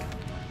scared.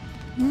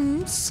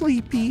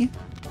 Sleepy.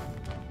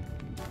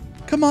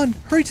 Come on,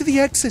 hurry to the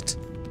exit.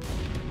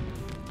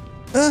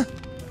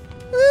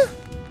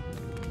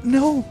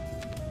 No.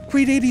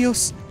 Great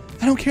Adios.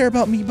 I don't care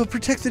about me, but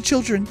protect the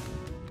children.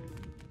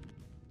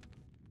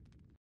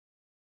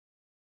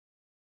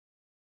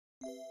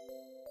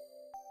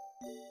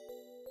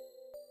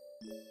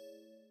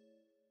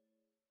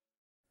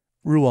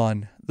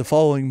 Ruan, the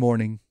following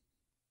morning.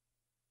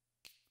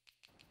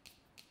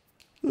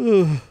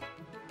 Ugh.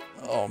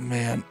 Oh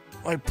man,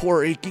 my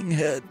poor aching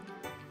head.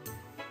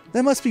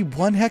 That must be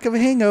one heck of a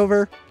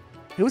hangover.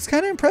 It was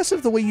kind of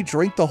impressive the way you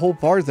drank the whole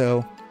bar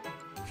though.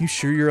 You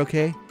sure you're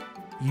okay?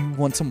 You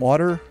want some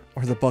water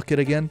or the bucket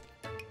again?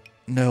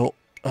 No,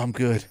 I'm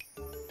good.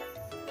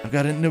 I've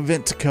got an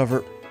event to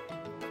cover.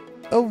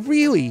 Oh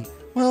really?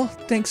 Well,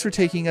 thanks for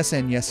taking us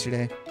in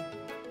yesterday.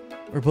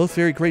 We're both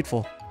very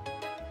grateful.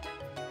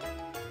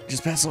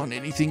 Just pass on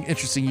anything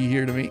interesting you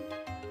hear to me.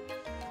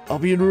 I'll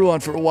be in Ruan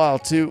for a while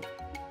too.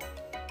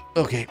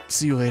 Okay,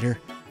 see you later.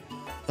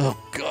 Oh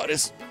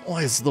goddess,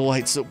 why is the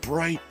light so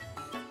bright?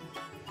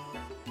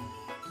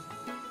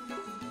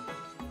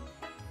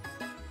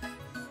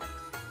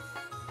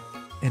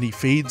 And he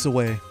fades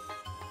away.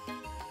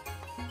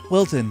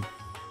 Well then,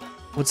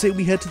 what say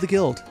we head to the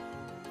guild?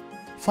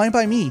 Fine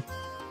by me.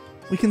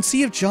 We can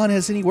see if John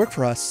has any work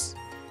for us.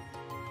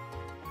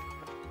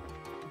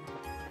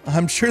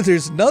 I'm sure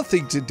there's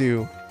nothing to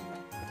do.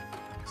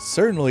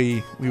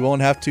 Certainly, we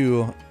won't have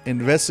to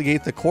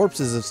investigate the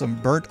corpses of some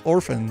burnt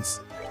orphans.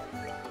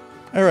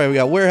 Alright, we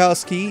got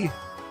warehouse key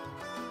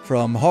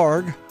from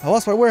Harg. I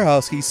lost my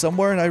warehouse key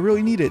somewhere and I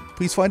really need it.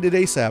 Please find it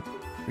ASAP.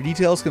 For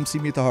details, come see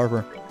me at the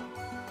harbor.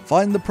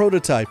 Find the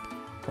prototype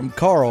from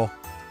Carl.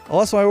 I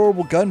lost my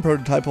orbital gun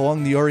prototype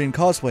along the Orient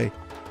Causeway.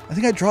 I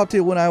think I dropped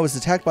it when I was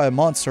attacked by a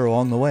monster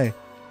along the way.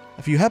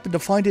 If you happen to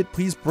find it,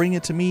 please bring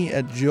it to me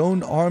at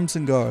Joan Arms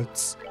and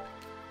Guards.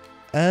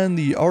 And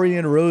the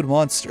Orient Road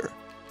Monster.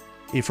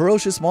 A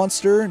ferocious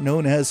monster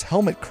known as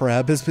Helmet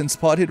Crab has been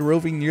spotted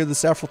roving near the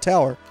Saffrel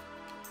Tower.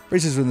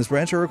 Racers from this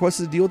branch are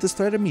requested to deal with this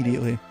threat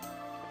immediately.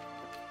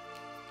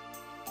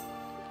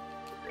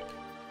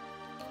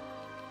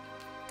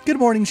 Good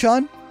morning,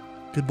 Sean.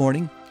 Good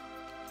morning.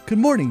 Good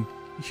morning.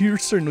 You're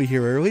certainly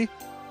here early.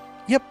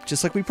 Yep,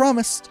 just like we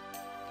promised.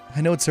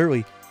 I know it's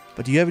early,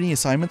 but do you have any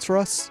assignments for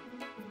us?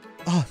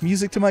 Ah,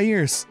 music to my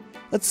ears.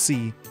 Let's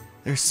see.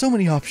 There's so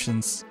many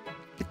options.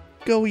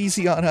 Go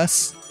easy on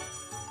us.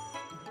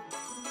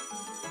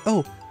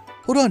 Oh,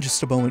 hold on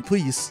just a moment,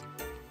 please.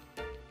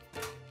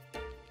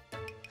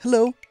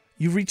 Hello,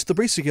 you've reached the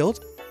Bracer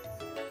Guild.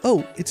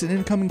 Oh, it's an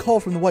incoming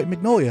call from the White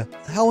Magnolia.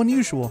 How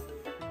unusual.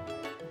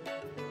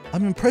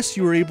 I'm impressed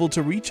you were able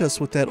to reach us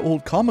with that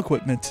old comm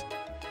equipment.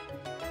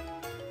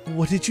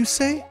 What did you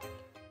say?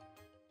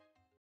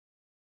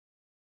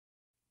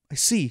 I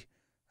see.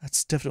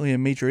 That's definitely a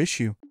major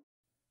issue.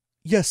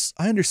 Yes,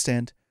 I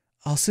understand.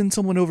 I'll send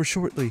someone over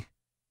shortly.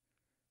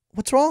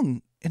 What's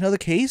wrong? Another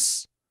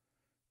case?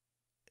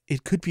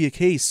 It could be a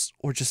case,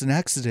 or just an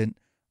accident.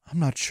 I'm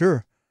not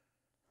sure.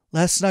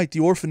 Last night, the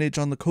orphanage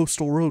on the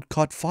coastal road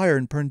caught fire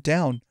and burned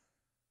down.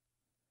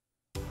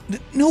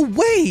 No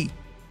way!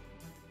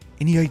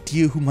 Any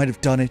idea who might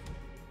have done it?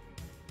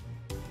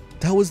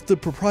 That was the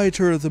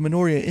proprietor of the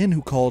Minoria Inn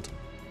who called.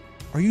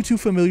 Are you two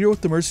familiar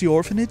with the Mercy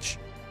Orphanage?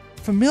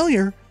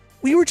 Familiar?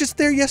 We were just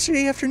there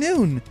yesterday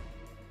afternoon.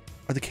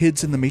 Are the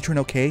kids and the matron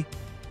okay?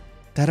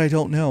 That I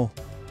don't know.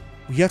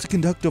 We have to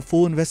conduct a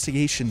full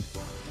investigation,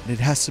 and it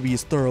has to be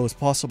as thorough as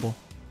possible.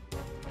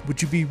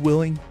 Would you be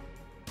willing?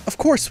 Of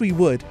course we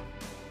would.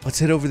 Let's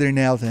head over there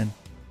now then.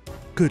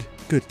 Good,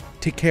 good.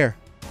 Take care.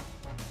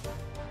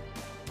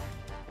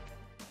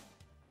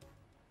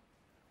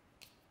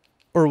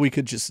 Or we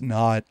could just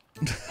not.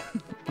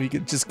 We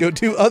could just go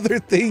do other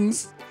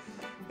things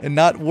and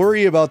not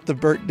worry about the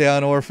burnt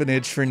down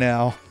orphanage for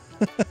now.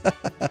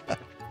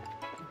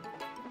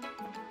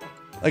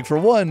 Like for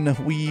one,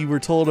 we were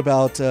told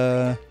about,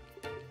 let's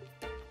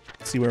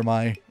see where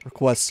my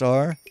requests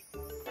are.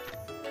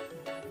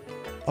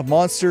 A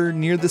monster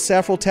near the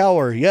Saffrel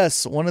Tower.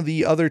 Yes, one of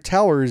the other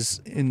towers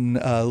in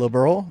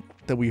Liberl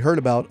that we heard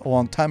about a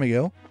long time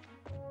ago,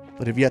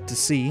 but have yet to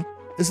see.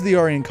 This is the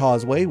Orient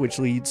Causeway, which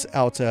leads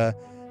out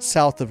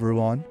south of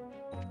Ruan.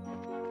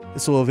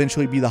 This will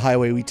eventually be the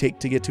highway we take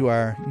to get to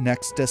our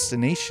next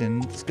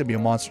destination. It's going to be a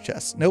monster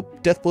chest.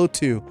 Nope, Death Blow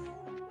 2.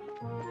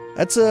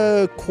 That's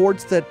a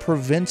quartz that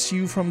prevents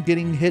you from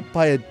getting hit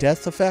by a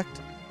death effect,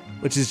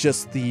 which is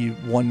just the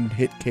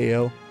one-hit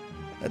KO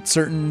that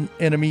certain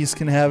enemies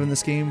can have in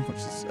this game, which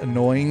is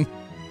annoying.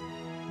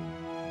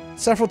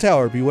 Saffrel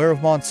Tower, beware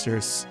of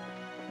monsters.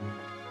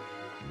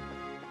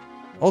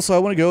 Also, I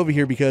want to go over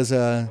here because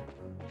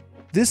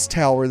this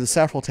tower, the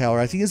Saffrel Tower,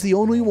 I think is the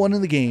only one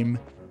in the game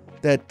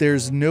that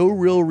there's no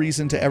real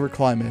reason to ever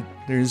climb it.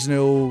 There's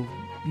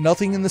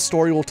nothing in the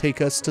story will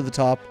take us to the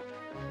top.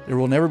 There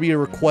will never be a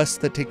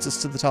request that takes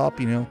us to the top,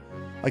 you know,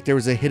 like there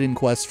was a hidden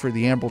quest for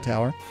the Amber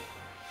Tower.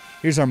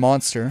 Here's our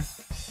monster.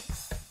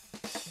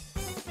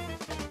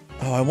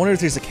 Oh, I wonder if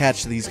there's a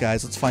catch to these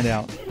guys. Let's find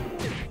out.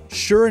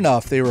 Sure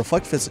enough, they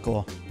reflect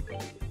physical.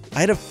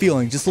 I had a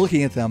feeling, just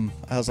looking at them,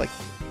 I was like,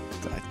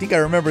 I think I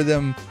remember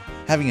them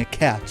having a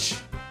catch.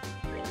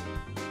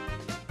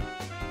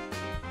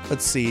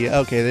 Let's see.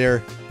 Okay,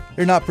 they're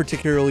not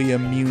particularly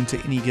immune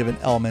to any given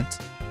element.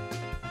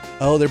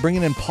 Oh, they're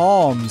bringing in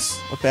palms.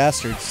 What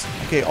bastards.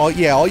 Okay, all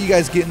you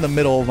guys get in the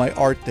middle of my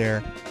art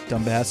there,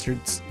 dumb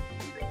bastards.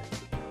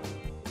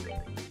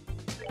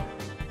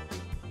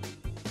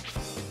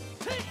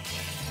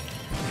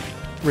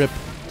 Rip.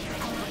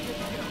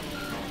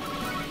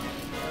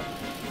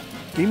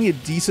 Gave me a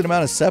decent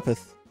amount of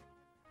Sepith.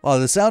 Wow,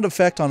 the sound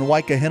effect on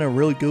White Gehenna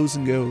really goes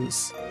and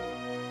goes.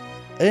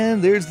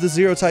 And there's the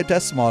Zero Type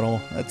Test model.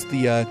 That's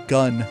the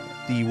gun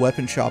the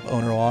weapon shop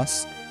owner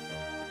lost.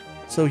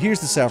 So here's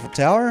the Saffron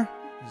Tower.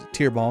 There's a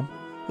tear bomb.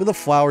 With the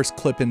flowers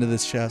clip into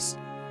this chest.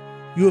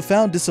 You have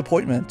found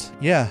disappointment.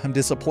 Yeah, I'm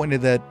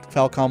disappointed that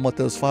Falcom let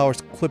those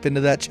flowers clip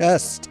into that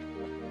chest.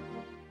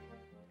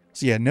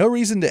 So yeah, no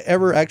reason to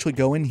ever actually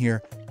go in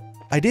here.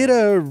 I did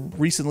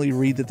recently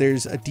read that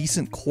there's a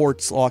decent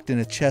quartz locked in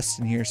a chest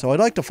in here, so I'd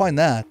like to find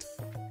that.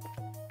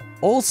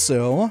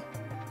 Also,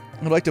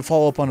 I'd like to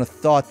follow up on a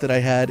thought that I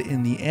had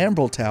in the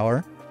Umbral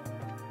Tower,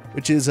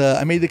 which is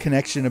I made the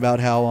connection about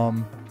how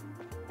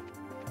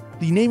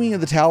the naming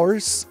of the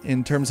towers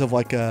in terms of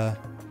like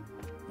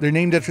they're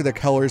named after their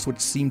colors, which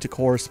seem to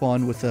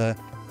correspond with the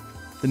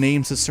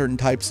names of certain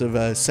types of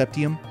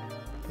septium.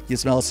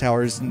 Yasmel's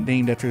Tower is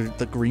named after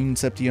the green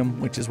septium,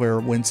 which is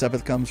where Wind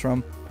Sepith comes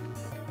from.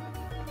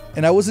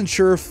 And I wasn't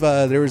sure if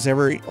there was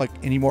ever like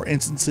any more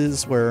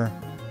instances where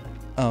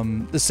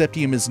the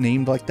septium is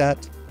named like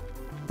that.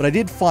 But I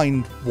did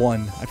find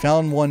one. I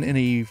found one in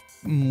a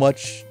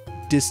much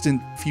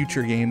distant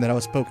future game that I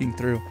was poking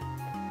through,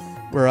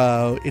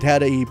 where it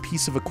had a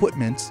piece of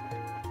equipment,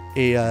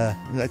 I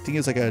think it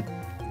was like a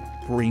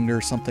ring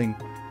or something,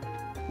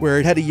 where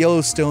it had a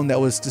yellow stone that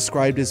was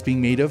described as being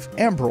made of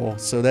Umbral.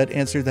 So that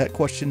answered that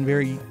question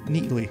very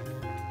neatly.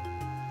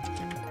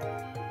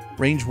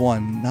 Range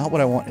 1, not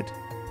what I wanted.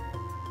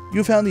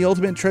 You found the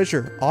ultimate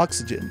treasure,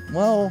 oxygen.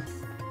 Well,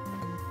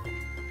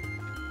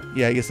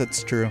 yeah, I guess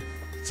that's true.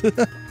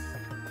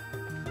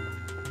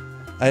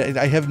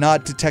 I have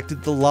not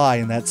detected the lie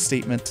in that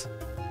statement.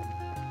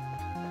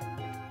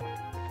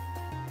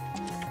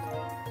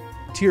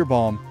 Tear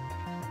bomb.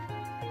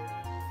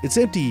 It's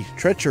empty.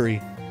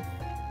 Treachery.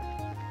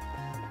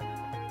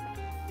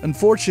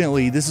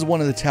 Unfortunately, this is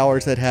one of the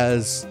towers that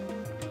has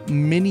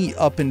many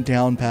up and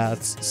down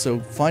paths, so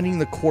finding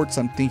the quartz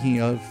I'm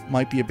thinking of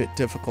might be a bit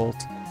difficult.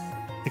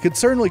 It could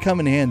certainly come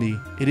in handy.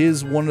 It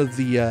is one of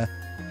the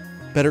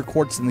better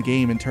quartz in the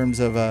game in terms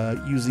of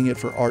using it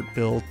for art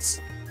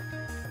builds.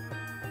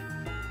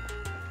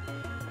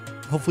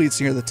 Hopefully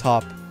it's near the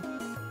top.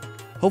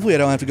 Hopefully I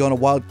don't have to go on a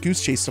wild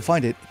goose chase to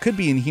find it. It could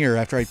be in here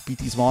after I beat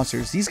these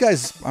monsters. These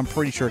guys, I'm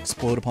pretty sure,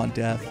 explode upon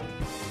death.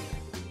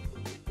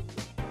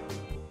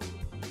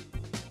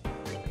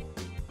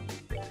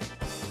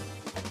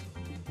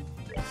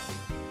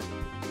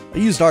 I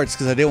used arts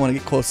because I didn't want to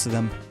get close to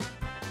them.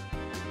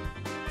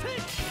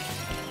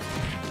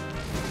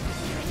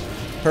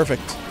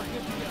 Perfect.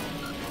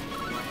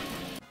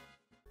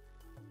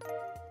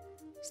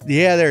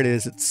 Yeah, there it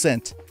is. It's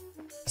Scent.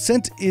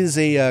 Scent is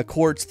a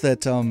quartz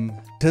that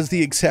does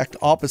the exact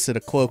opposite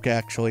of Cloak,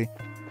 actually.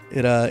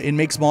 It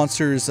makes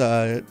monsters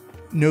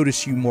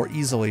notice you more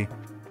easily.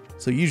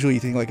 So usually you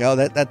think like, oh,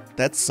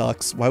 that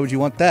sucks. Why would you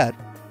want that?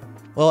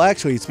 Well,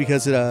 actually, it's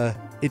because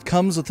it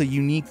comes with a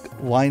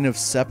unique line of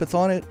Sepith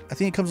on it. I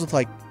think it comes with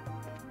like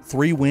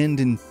 3 wind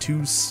and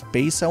 2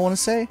 space, I want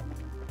to say.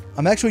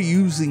 I'm actually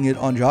using it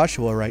on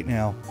Joshua right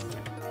now.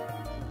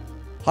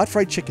 Hot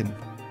fried chicken.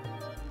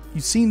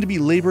 You seem to be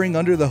laboring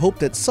under the hope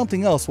that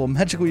something else will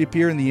magically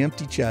appear in the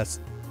empty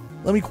chest.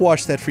 Let me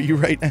quash that for you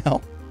right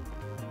now.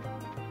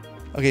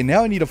 Okay,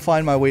 now I need to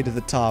find my way to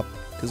the top,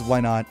 because why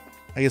not?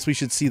 I guess we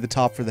should see the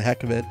top for the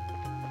heck of it.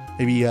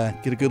 Maybe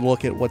get a good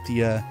look at what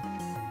the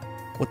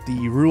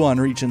Ruan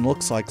region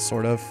looks like,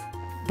 sort of.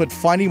 But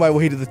finding my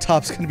way to the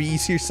top is going to be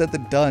easier said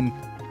than done.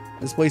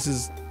 This place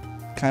is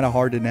kind of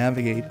hard to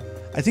navigate.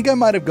 I think I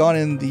might have gone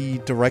in the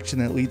direction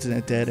that leads in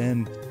a dead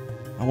end.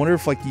 I wonder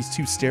if like these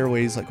 2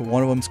 stairways, like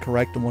one of them's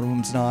correct and one of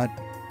them's not.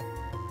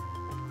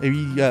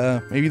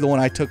 Maybe the one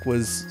I took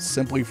was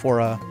simply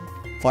for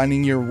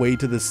finding your way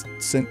to this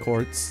scent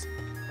quartz.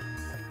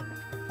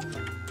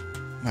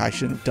 I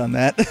shouldn't have done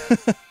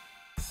that.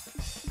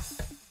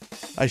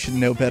 I should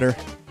know better.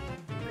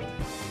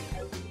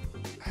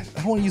 I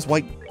don't want to use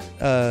White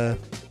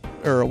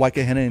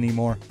Gehenna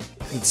anymore.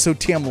 It's so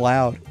damn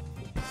loud.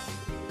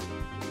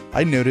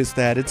 I noticed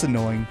that. It's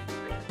annoying.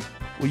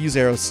 We'll use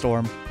Arrow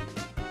Storm.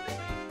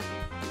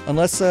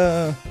 Unless,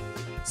 let's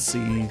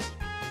see.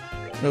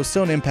 No,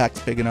 Stone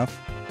Impact's big enough.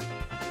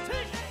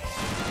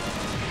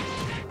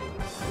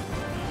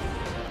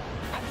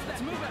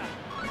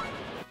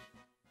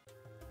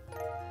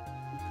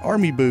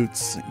 Army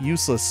boots.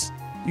 Useless.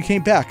 You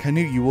came back. I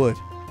knew you would.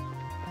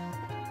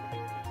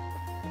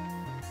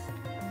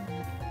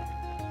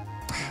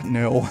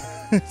 No.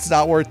 It's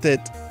not worth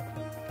it.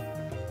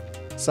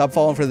 Stop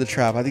falling for the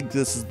trap. I think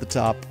this is the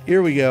top.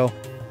 Here we go.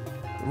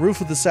 The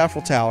roof of the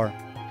Saffron Tower.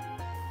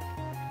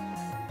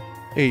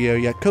 There you go.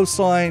 You got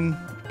coastline.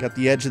 Got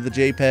the edge of the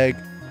JPEG.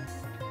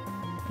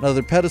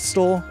 Another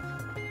pedestal.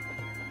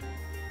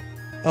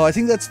 Oh, I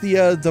think that's the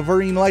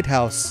Vereen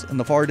Lighthouse in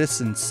the far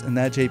distance in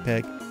that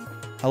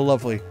JPEG. How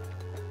lovely.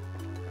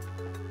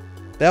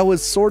 That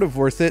was sort of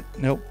worth it.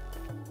 Nope.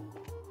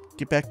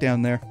 Get back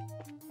down there.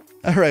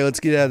 Alright, let's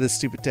get out of this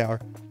stupid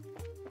tower.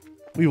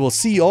 we will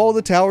see all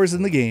the towers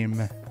in the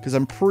game. Because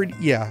I'm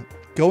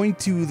going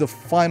to the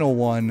final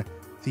one,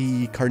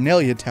 the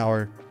Carnelia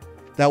Tower.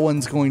 That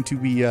one's going to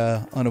be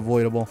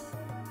unavoidable.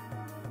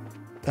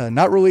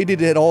 Not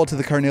related at all to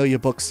the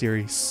Carnelia book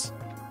series.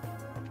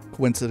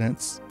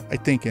 Coincidence, I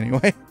think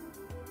anyway.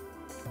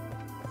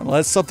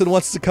 Unless something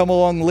wants to come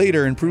along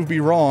later and prove me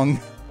wrong.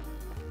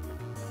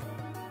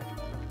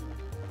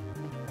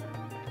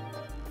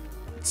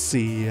 Let's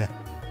see.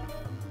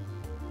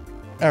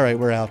 Alright,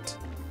 we're out.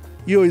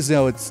 You always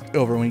know it's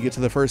over when you get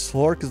to the first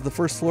floor, because the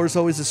first floor is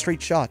always a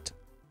straight shot.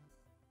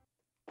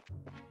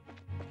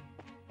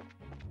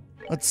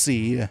 Let's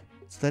see.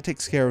 So that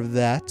takes care of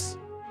that.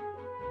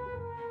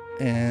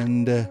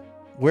 And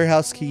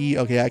warehouse key.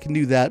 Okay, I can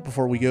do that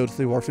before we go to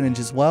the orphanage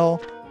as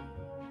well.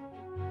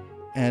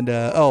 And,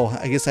 oh,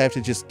 I guess I have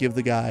to just give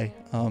the guy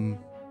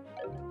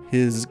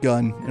his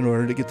gun in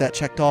order to get that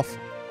checked off.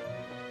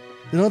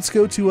 Then let's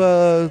go to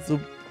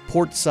the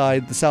port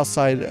side, the south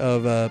side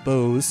of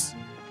Bose.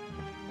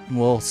 And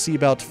we'll see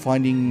about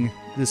finding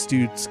this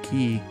dude's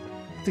key.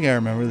 I think I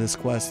remember this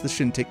quest. This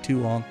shouldn't take too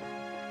long.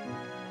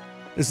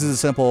 This is a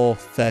simple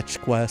fetch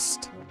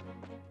quest.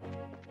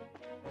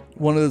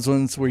 One of those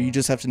ones where you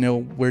just have to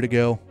know where to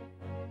go.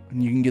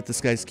 And you can get this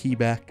guy's key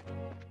back.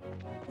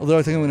 Although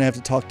I think I'm going to have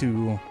to talk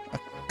to a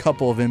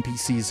couple of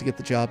NPCs to get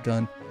the job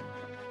done.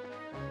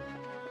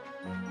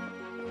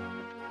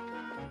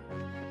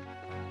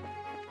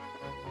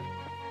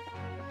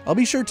 I'll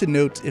be sure to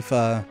note if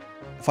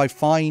I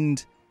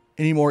find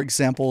any more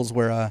examples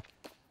where,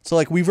 so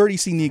like we've already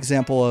seen the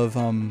example of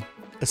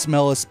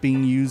Asmelis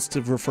being used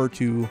to refer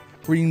to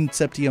green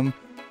septium.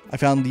 I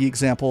found the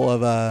example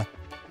of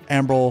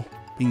Ambral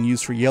being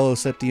used for yellow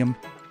septium,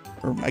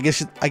 or I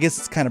guess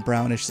it's kind of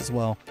brownish as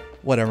well.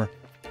 Whatever.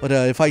 But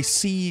if I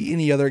see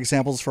any other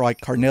examples for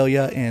like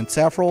Carnelia and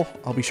Saffrol,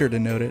 I'll be sure to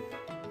note it.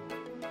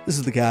 This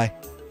is the guy.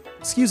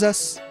 Excuse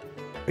us.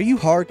 Are you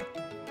Harg?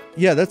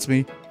 Yeah, that's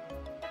me.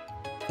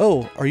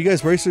 Oh, are you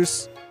guys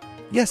racers?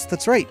 Yes,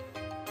 that's right.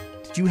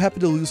 Did you happen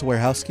to lose a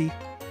warehouse key?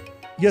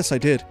 Yes, I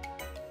did.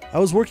 I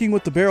was working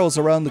with the barrels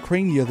around the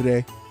crane the other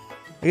day.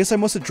 I guess I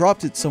must have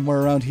dropped it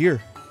somewhere around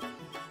here.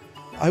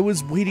 I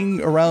was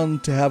waiting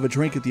around to have a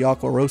drink at the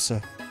Aqua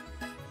Rosa.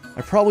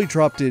 I probably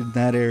dropped it in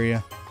that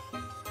area.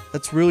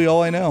 That's really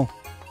all I know.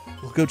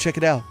 We'll go check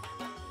it out.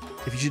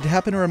 If you should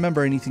happen to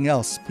remember anything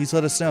else, please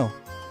let us know.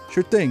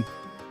 Sure thing.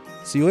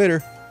 See you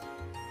later.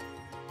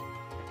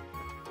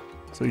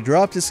 So he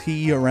dropped his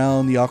key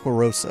around the Aqua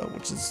Rosa,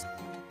 which is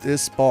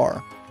this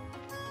bar.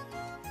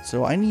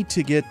 So I need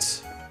to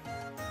get...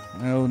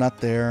 No, not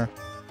there.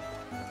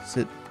 Is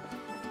it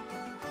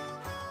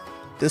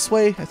this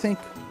way, I think?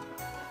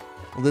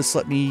 Will this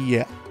let me...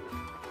 Yeah.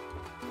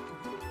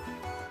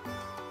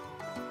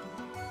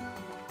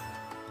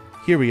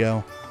 Here we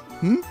go.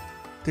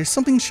 There's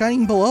something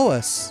shining below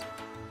us.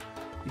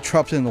 He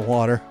dropped it in the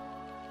water.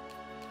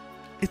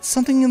 It's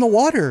something in the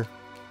water.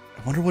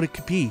 I wonder what it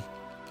could be.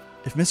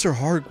 If Mr.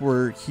 Harg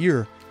were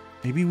here,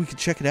 maybe we could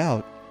check it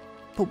out.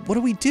 But what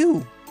do we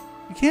do?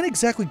 We can't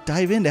exactly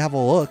dive in to have a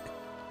look.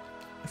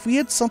 If we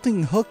had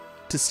something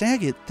hooked to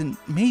snag it, then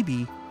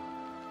maybe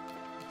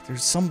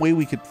there's some way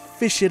we could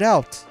fish it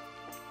out.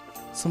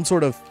 Some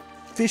sort of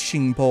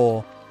fishing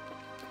pole.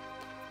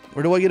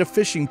 Where do I get a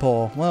fishing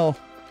pole? Well,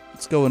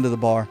 let's go into the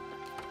bar.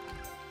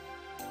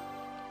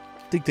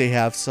 I think they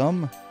have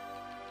some.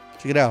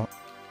 Check it out.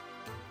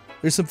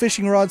 There's some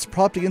fishing rods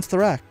propped against the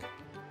rack.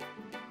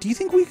 Do you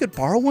think we could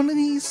borrow one of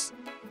these?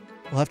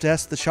 We'll have to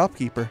ask the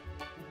shopkeeper.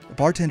 The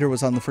bartender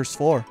was on the first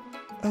floor.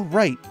 Oh,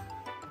 right.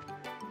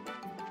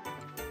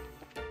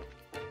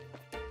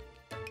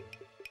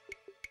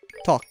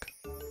 Talk.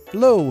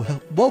 Hello,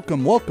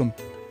 welcome, welcome.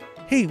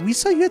 Hey, we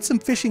saw you had some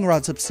fishing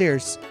rods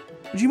upstairs.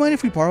 Would you mind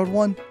if we borrowed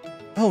one?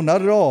 Oh,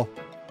 not at all.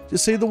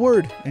 Just say the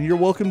word, and you're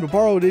welcome to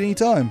borrow it any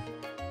time.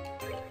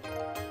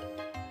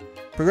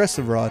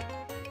 Progressive rod.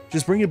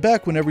 Just bring it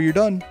back whenever you're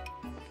done.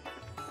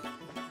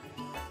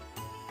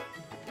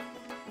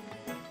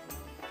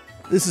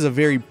 This is a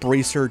very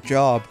bracer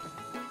job.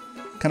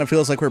 Kind of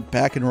feels like we're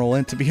back in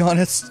Roland, to be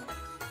honest.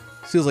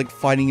 Feels like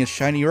finding a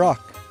shiny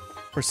rock.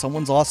 Or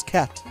someone's lost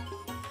cat.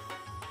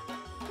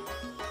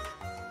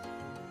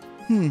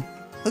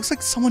 Looks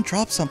like someone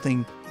dropped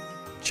something.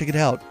 Check it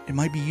out. It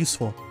might be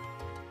useful.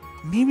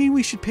 Maybe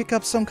we should pick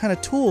up some kind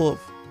of tool.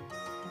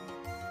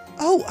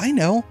 Oh, I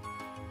know.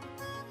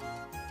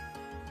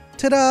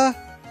 Ta-da!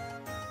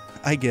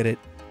 I get it.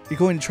 You're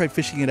going to try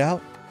fishing it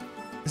out?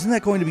 Isn't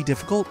that going to be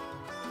difficult?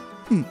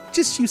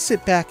 Just you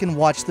sit back and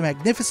watch the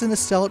magnificent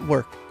Estelle at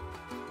work.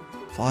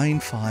 Fine,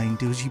 fine.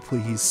 Do as you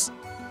please.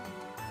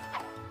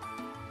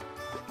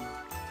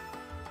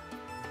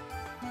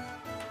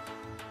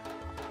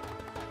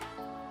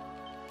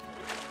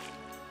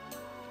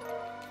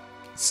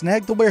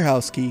 Snag the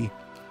warehouse key.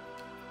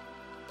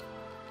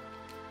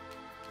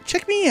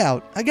 Check me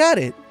out. I got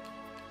it.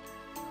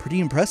 Pretty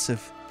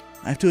impressive.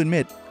 I have to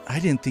admit, I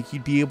didn't think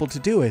you'd be able to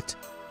do it.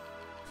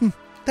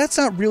 That's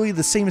not really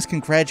the same as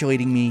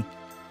congratulating me.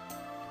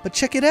 But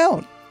check it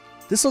out.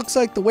 This looks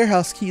like the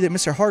warehouse key that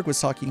Mr. Harg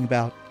was talking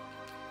about.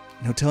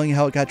 No telling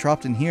how it got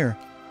dropped in here.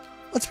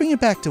 Let's bring it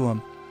back to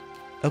him.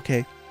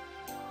 Okay.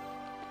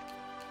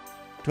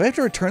 Do I have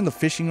to return the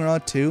fishing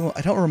rod too?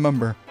 I don't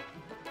remember.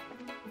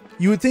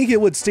 You would think it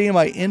would stay in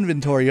my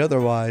inventory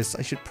otherwise.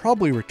 I should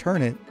probably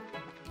return it.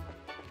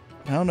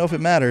 I don't know if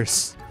it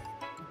matters.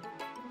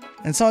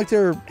 And it's not like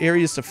there are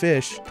areas to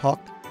fish.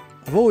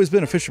 I've always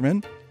been a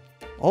fisherman.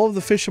 All of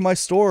the fish in my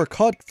store are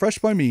caught fresh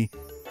by me.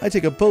 I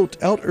take a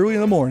boat out early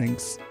in the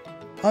mornings.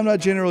 I'm not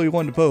generally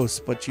one to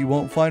boast, but you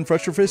won't find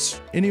fresher fish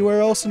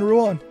anywhere else in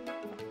Ruan.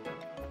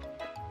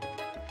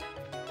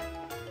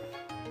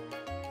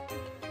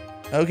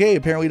 Okay,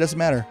 apparently it doesn't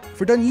matter. If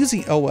we're done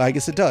using... Oh, I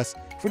guess it does.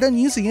 If we're done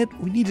using it,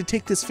 we need to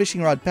take this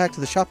fishing rod back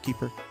to the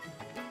shopkeeper.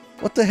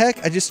 What the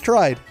heck? I just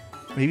tried.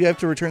 Maybe I have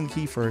to return the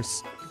key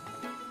first.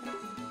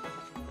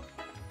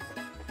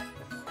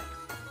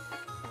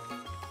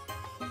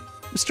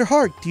 Mr.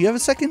 Hart, do you have a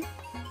second?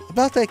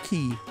 About that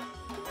key.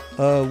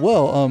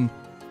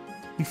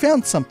 We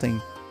found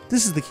something.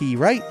 This is the key,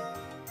 right?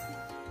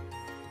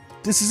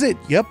 This is it.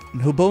 Yep,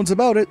 no bones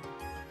about it.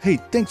 Hey,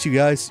 thanks you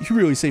guys. You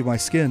really saved my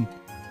skin.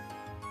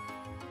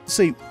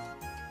 Say,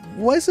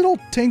 why is it all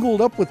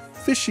tangled up with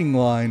fishing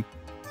line?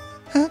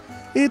 Huh?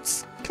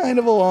 It's kind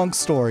of a long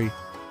story.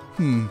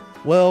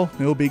 Well,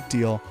 no big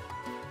deal.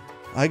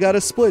 I got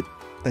a split.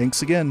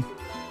 Thanks again.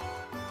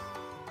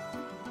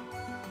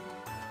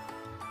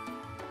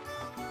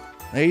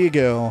 There you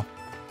go.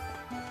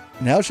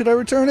 Now should I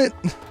return it?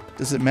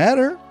 Does it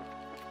matter?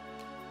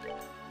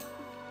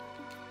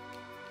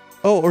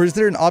 Oh, or is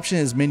there an option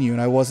in his menu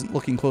and I wasn't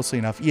looking closely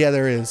enough? Yeah,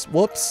 there is.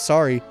 Whoops,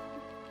 sorry.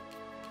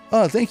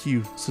 Oh, thank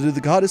you. So did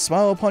the goddess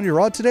smile upon your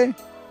rod today?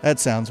 That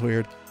sounds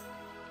weird.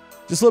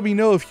 Just let me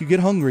know if you get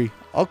hungry.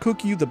 I'll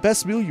cook you the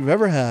best meal you've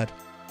ever had.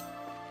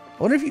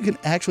 I wonder if you can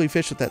actually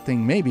fish with that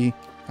thing, maybe.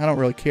 I don't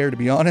really care, to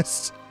be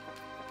honest.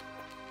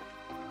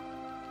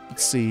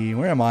 Let's see,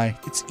 where am I?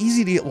 It's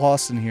easy to get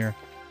lost in here.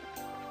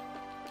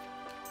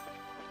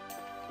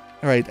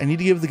 Alright, I need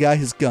to give the guy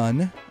his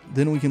gun.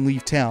 Then we can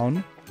leave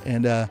town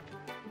and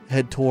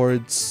head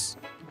towards...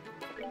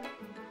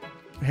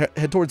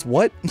 Head towards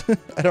what?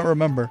 I don't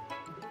remember.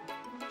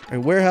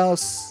 Alright,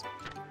 warehouse.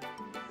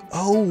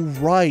 Oh,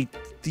 right.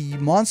 The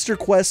monster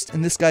quest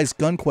and this guy's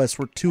gun quest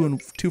were two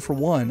for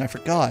one. I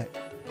forgot.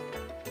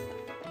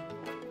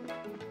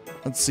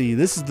 Let's see.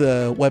 This is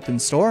the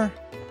weapons store.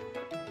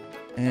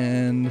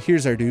 And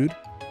here's our dude.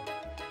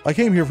 I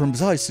came here from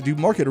Zeiss to do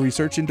market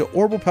research into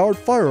Orbal-powered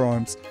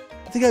firearms.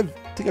 I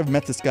think I've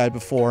met this guy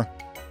before.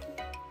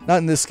 Not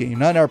in this game,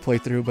 not in our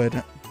playthrough,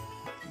 but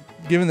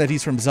given that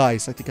he's from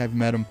Zeiss, I think I've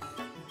met him.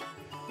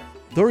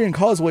 Dorian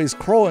Causeway is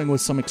crawling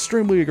with some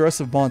extremely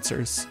aggressive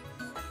monsters.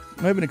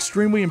 I have an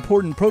extremely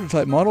important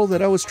prototype model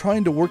that I was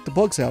trying to work the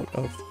bugs out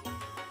of.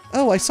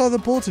 Oh, I saw the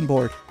bulletin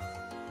board.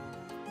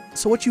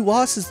 So what you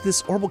lost is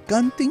this Orbal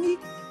gun thingy?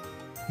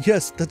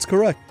 Yes, that's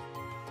correct.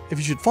 If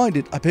you should find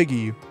it, I beg of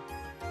you.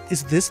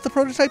 Is this the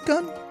prototype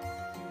gun?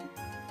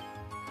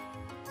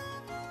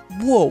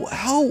 Whoa,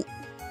 how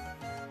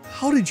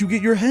did you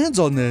get your hands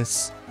on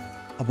this?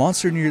 A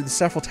monster near the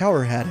Saffron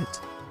Tower had it.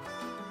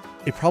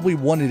 It probably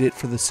wanted it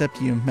for the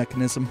septium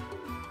mechanism.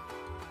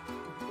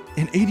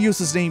 In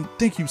Adios' name,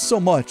 thank you so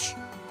much.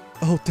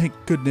 Oh, thank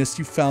goodness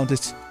you found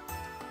it.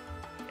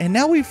 And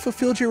now we've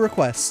fulfilled your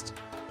request.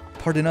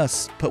 Pardon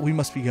us, but we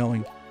must be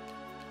going.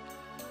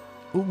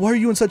 Why are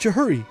you in such a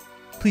hurry?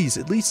 Please,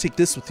 at least take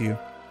this with you.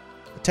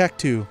 Attack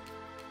 2.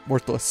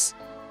 Worthless.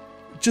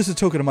 Just a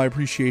token of my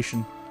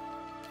appreciation.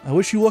 I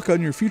wish you luck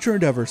on your future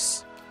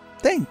endeavors.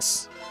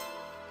 Thanks.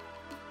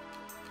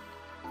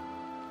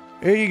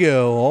 There you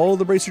go. All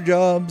the bracer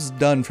jobs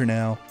done for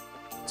now.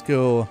 Let's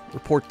go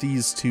report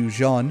these to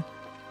Jean.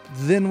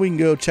 Then we can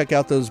go check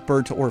out those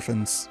burnt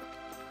orphans.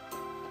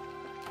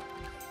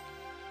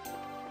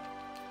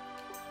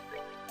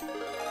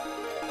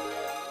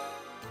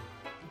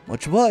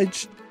 Much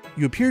obliged.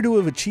 You appear to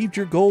have achieved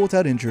your goal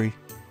without injury.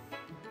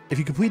 If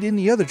you complete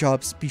any other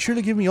jobs, be sure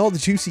to give me all the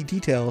juicy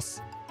details.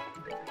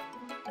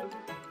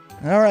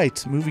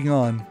 Alright, moving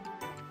on.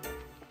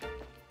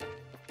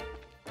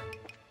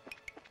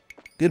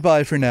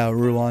 Goodbye for now,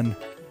 Ruan.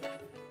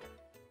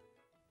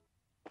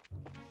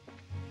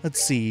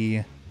 Let's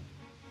see.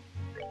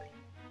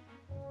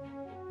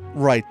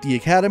 Right, the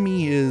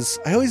academy is...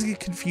 I always get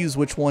confused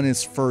which one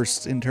is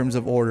first in terms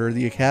of order.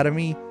 The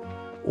academy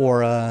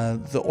or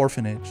the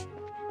orphanage.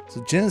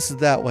 So Genesis is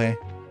that way.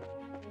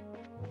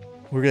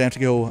 We're gonna have to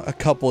go a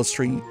couple of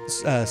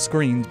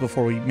screens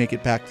before we make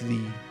it back to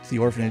the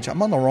orphanage.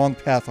 I'm on the wrong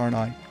path, aren't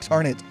I?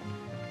 Darn it.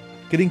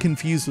 Getting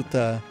confused with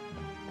the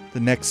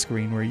next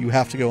screen where you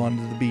have to go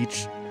onto the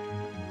beach.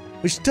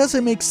 Which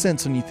doesn't make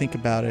sense when you think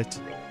about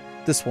it.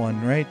 This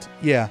one, right?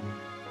 Yeah.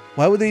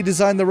 Why would they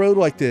design the road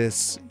like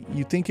this?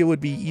 You'd think it would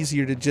be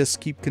easier to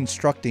just keep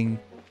constructing,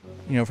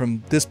 you know,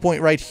 from this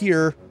point right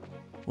here.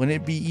 Wouldn't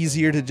it be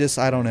easier to just,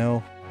 I don't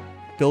know,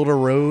 build a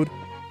road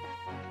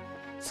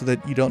so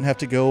that you don't have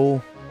to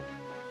go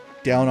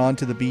down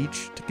onto the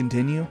beach to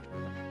continue?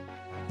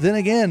 Then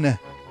again,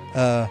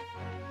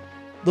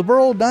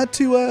 Liberl not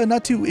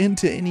too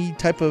into any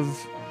type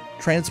of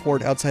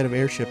transport outside of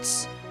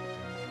airships.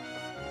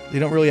 They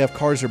don't really have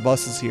cars or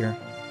buses here.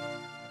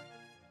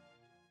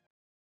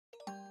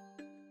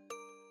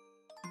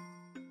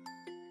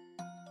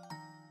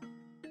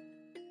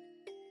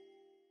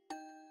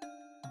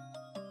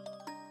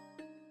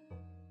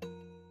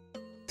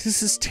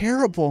 This is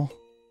terrible.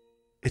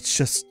 It's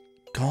just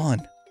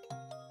gone.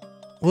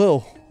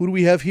 Well, who do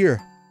we have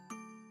here?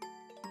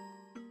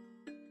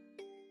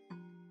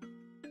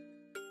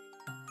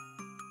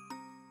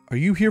 Are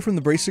you here from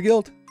the Bracer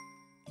Guild?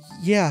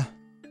 Yeah.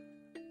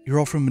 You're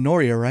all from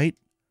Minoria, right?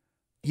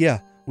 Yeah,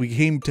 we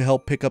came to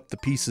help pick up the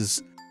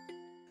pieces.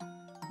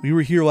 We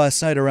were here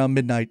last night around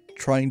midnight,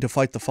 trying to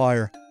fight the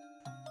fire.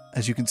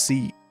 As you can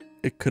see,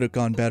 it could have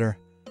gone better.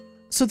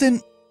 So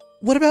then,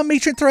 what about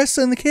Matron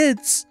Theresa and the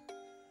kids?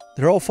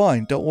 They're all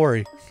fine, don't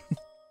worry.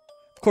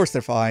 Of course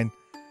they're fine.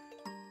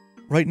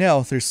 Right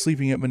now, they're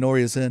sleeping at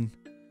Minoria's Inn.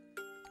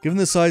 Given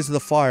the size of the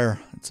fire,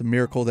 it's a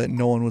miracle that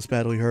no one was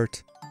badly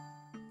hurt.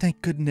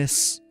 Thank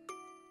goodness.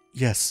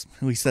 Yes,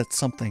 at least that's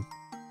something.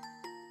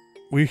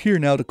 We're here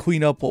now to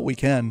clean up what we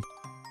can.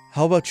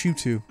 How about you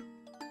two?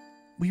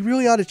 We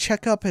really ought to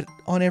check up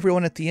on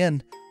everyone at the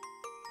inn.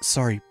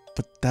 Sorry,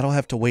 but that'll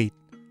have to wait.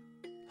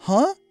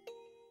 Huh?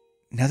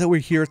 Now that we're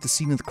here at the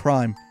scene of the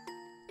crime,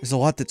 there's a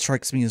lot that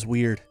strikes me as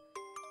weird.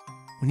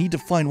 We need to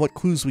find what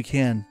clues we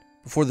can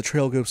before the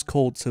trail goes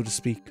cold, so to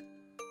speak.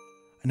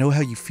 I know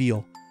how you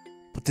feel,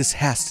 but this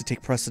has to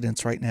take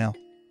precedence right now.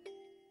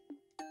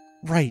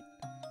 Right.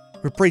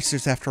 We're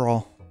bracers after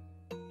all.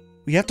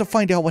 We have to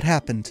find out what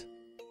happened.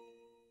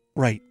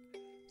 Right.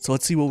 So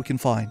let's see what we can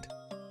find.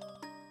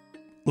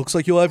 Looks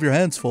like you'll have your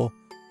hands full.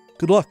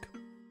 Good luck.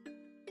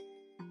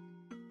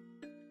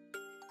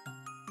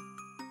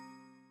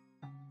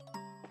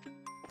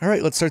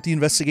 Alright, let's start the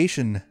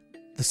investigation.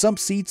 The sump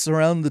seats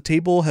around the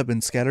table have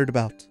been scattered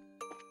about.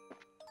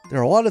 There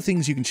are a lot of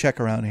things you can check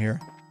around here.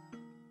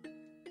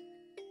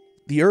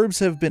 The herbs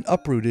have been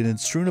uprooted and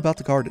strewn about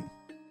the garden.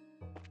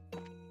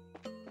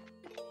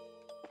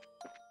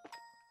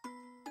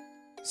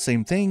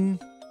 Same thing.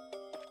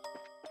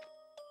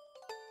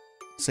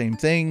 Same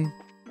thing.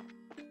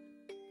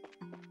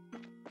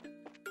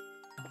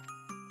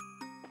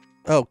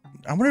 Oh,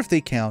 I wonder if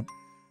they count.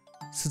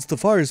 Since the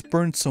fire's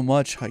burned so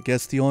much, I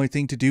guess the only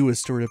thing to do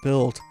is to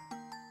rebuild.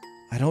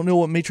 I don't know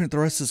what Matron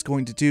Theresa is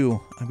going to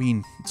do. I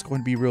mean, it's going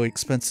to be really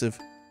expensive.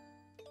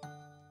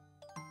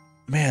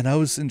 Man, I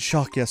was in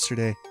shock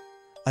yesterday.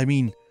 I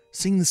mean,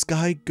 seeing the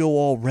sky go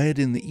all red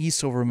in the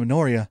east over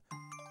Minoria.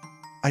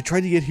 I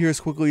tried to get here as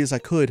quickly as I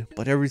could,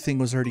 but everything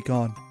was already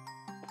gone.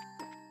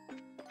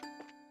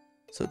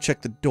 So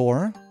check the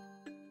door.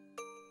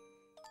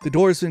 The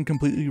door has been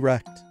completely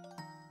wrecked.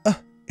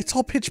 It's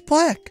all pitch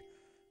black.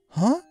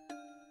 Huh?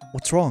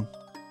 What's wrong?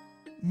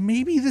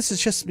 Maybe this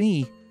is just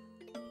me,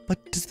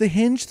 but does the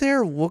hinge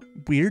there look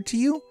weird to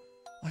you?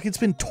 Like it's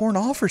been torn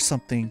off or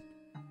something?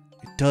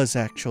 It does,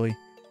 actually.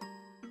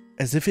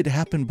 As if it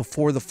happened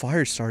before the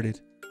fire started.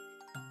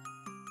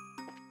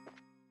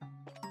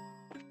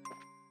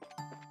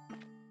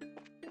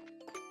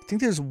 I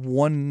think there's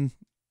one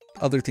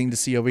other thing to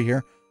see over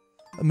here.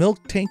 A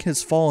milk tank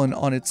has fallen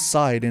on its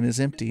side and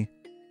is empty.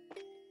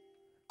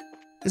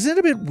 Isn't it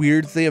a bit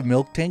weird that they have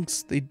milk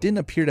tanks? They didn't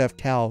appear to have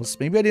cows.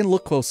 Maybe I didn't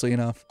look closely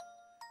enough.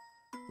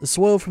 The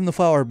soil from the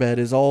flower bed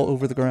is all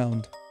over the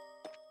ground.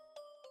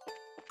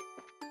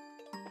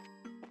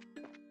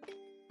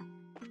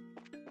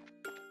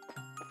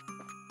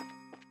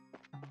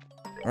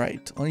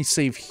 Alright, let me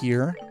save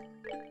here.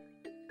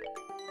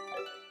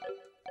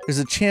 There's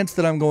a chance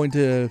that I'm going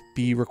to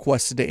be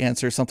requested to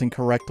answer something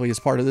correctly as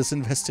part of this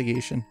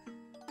investigation.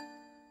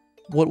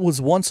 What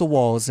was once a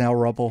wall is now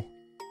rubble.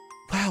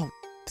 Wow,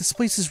 this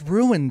place is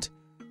ruined.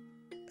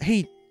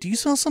 Hey, do you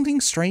smell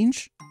something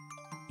strange?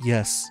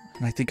 Yes,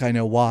 and I think I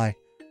know why.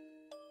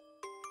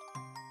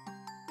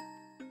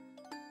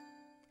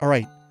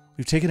 Alright,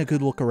 we've taken a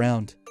good look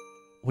around.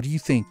 What do you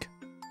think?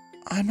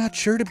 I'm not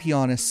sure, to be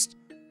honest.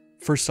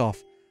 First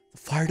off, the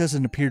fire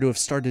doesn't appear to have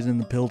started in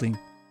the building.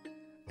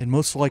 It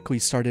most likely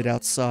started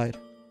outside.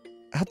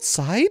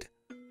 Outside?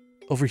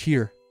 Over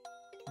here.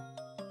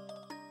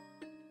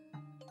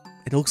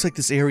 It looks like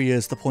this area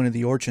is the point of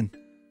the origin.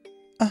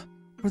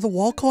 Where the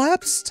wall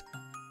collapsed?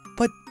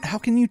 But how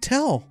can you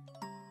tell?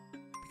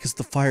 Because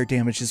the fire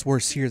damage is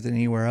worse here than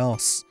anywhere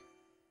else.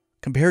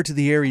 Compare it to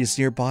the areas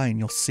nearby and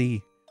you'll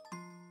see.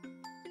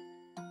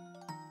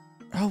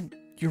 Oh,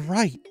 you're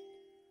right.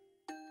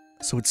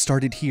 So it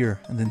started here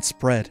and then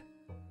spread.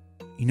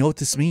 You know what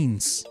this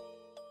means?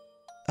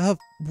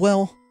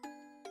 Well...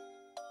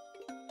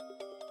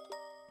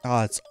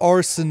 it's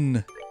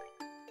arson.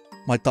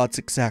 My thoughts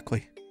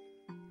exactly.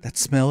 That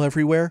smell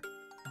everywhere?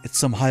 It's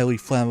some highly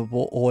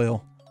flammable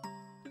oil.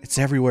 It's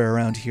everywhere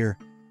around here,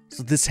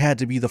 so this had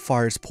to be the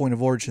fire's point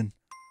of origin.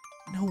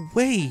 No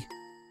way!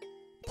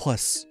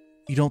 Plus,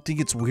 you don't think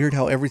it's weird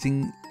how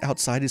everything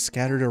outside is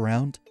scattered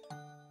around?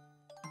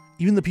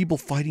 Even the people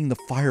fighting the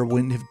fire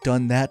wouldn't have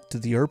done that to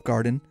the herb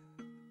garden.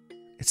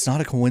 It's not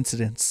a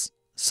coincidence.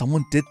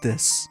 Someone did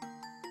this.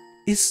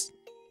 Is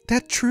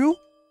that true?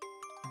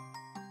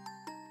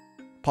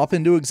 pop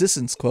into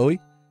existence, Chloe.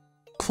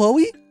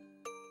 Chloe?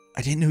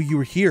 I didn't know you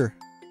were here.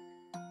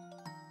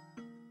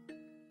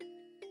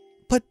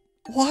 But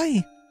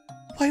why?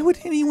 Why would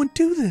anyone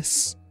do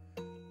this?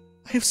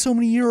 I have so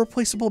many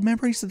irreplaceable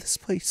memories of this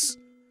place.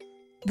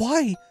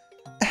 Why?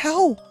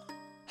 How?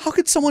 How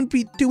could someone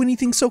do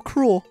anything so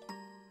cruel?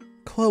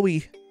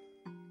 Chloe.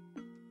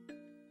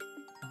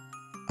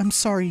 I'm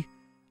sorry.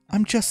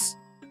 I'm just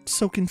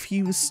so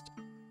confused.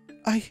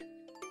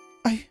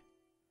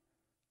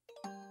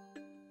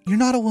 You're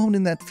not alone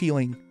in that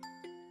feeling.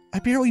 I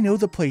barely know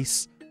the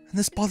place, and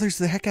this bothers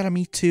the heck out of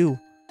me too.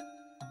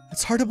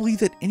 It's hard to believe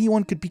that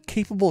anyone could be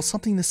capable of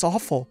something this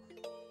awful.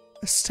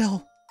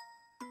 Estelle.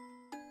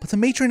 But the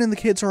matron and the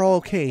kids are all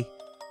okay,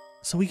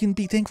 so we can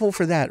be thankful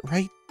for that,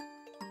 right?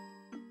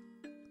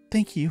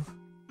 Thank you.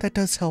 That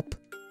does help.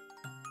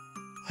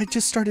 I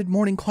just started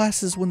morning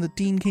classes when the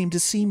dean came to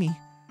see me.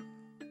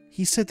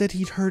 He said that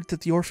he'd heard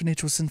that the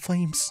orphanage was in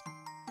flames.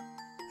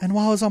 And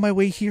while I was on my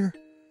way here,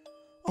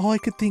 all I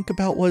could think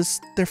about was,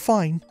 they're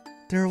fine,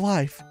 they're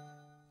alive.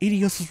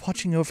 Adios was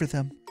watching over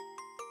them.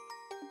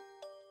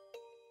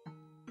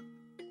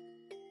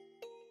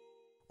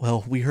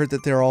 Well, we heard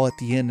that they're all at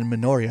the inn in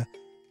Minoria,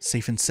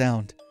 safe and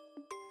sound.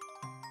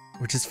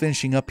 We're just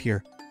finishing up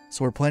here,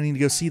 so we're planning to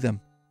go see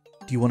them.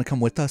 Do you want to come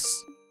with us?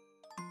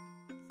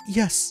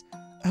 Yes,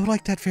 I would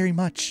like that very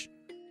much.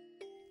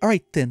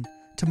 Alright then,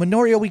 to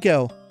Minoria we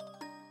go.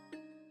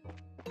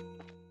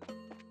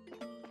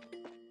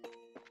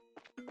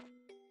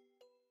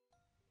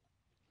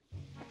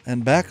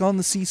 And back on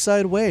the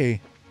seaside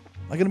way.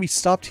 Am I gonna be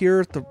stopped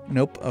here at the...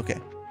 Nope, okay.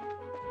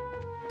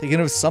 Thinking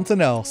of something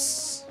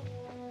else.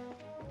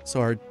 So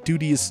our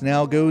duty is to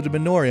now go to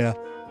Minoria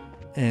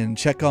and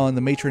check on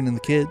the matron and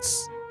the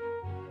kids.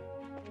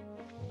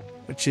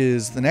 Which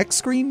is the next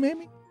screen,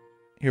 maybe?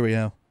 Here we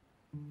go.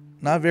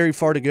 Not very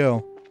far to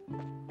go.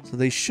 So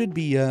they should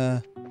be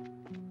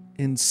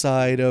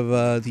inside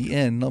of the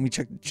inn. Let me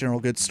check the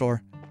general goods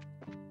store.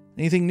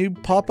 Anything new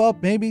pop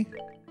up, maybe?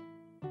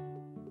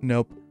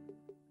 Nope.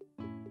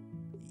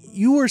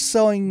 You were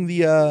selling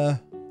the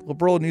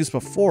Liberl news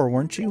before,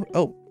 weren't you?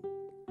 Oh.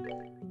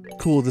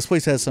 Cool, this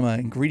place has some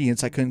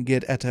ingredients I couldn't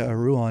get at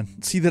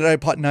Ruan. See that I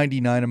bought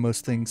 99 of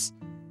most things.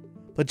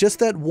 But just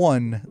that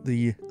one,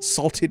 the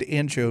salted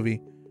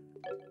anchovy.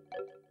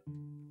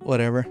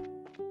 Whatever.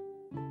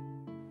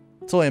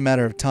 It's only a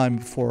matter of time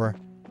before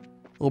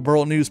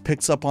Liberl News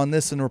picks up on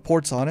this and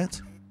reports on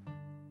it.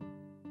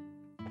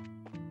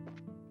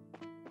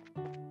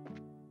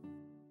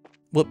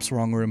 Whoops,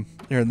 wrong room.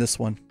 They're in this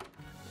one.